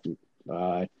staff.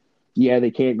 Yeah,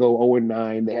 they can't go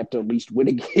 0-9. They have to at least win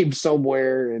a game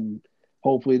somewhere, and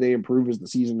hopefully they improve as the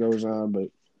season goes on. But,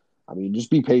 I mean, just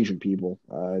be patient, people.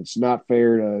 It's not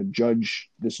fair to judge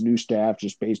this new staff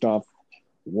just based off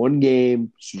one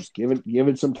game. Just give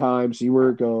it some time, see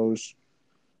where it goes.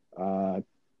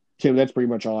 Tim, that's pretty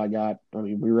much all I got. I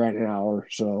mean, we were at an hour,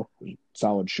 so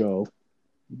solid show.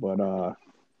 But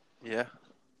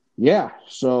yeah.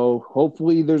 So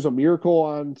hopefully there's a miracle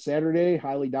on Saturday.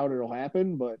 Highly doubt it'll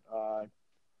happen, but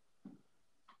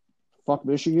fuck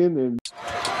Michigan. And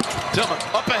Tillman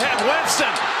up ahead,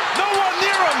 Winston, no one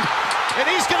near him, and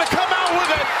he's going to come out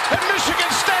with it. And Michigan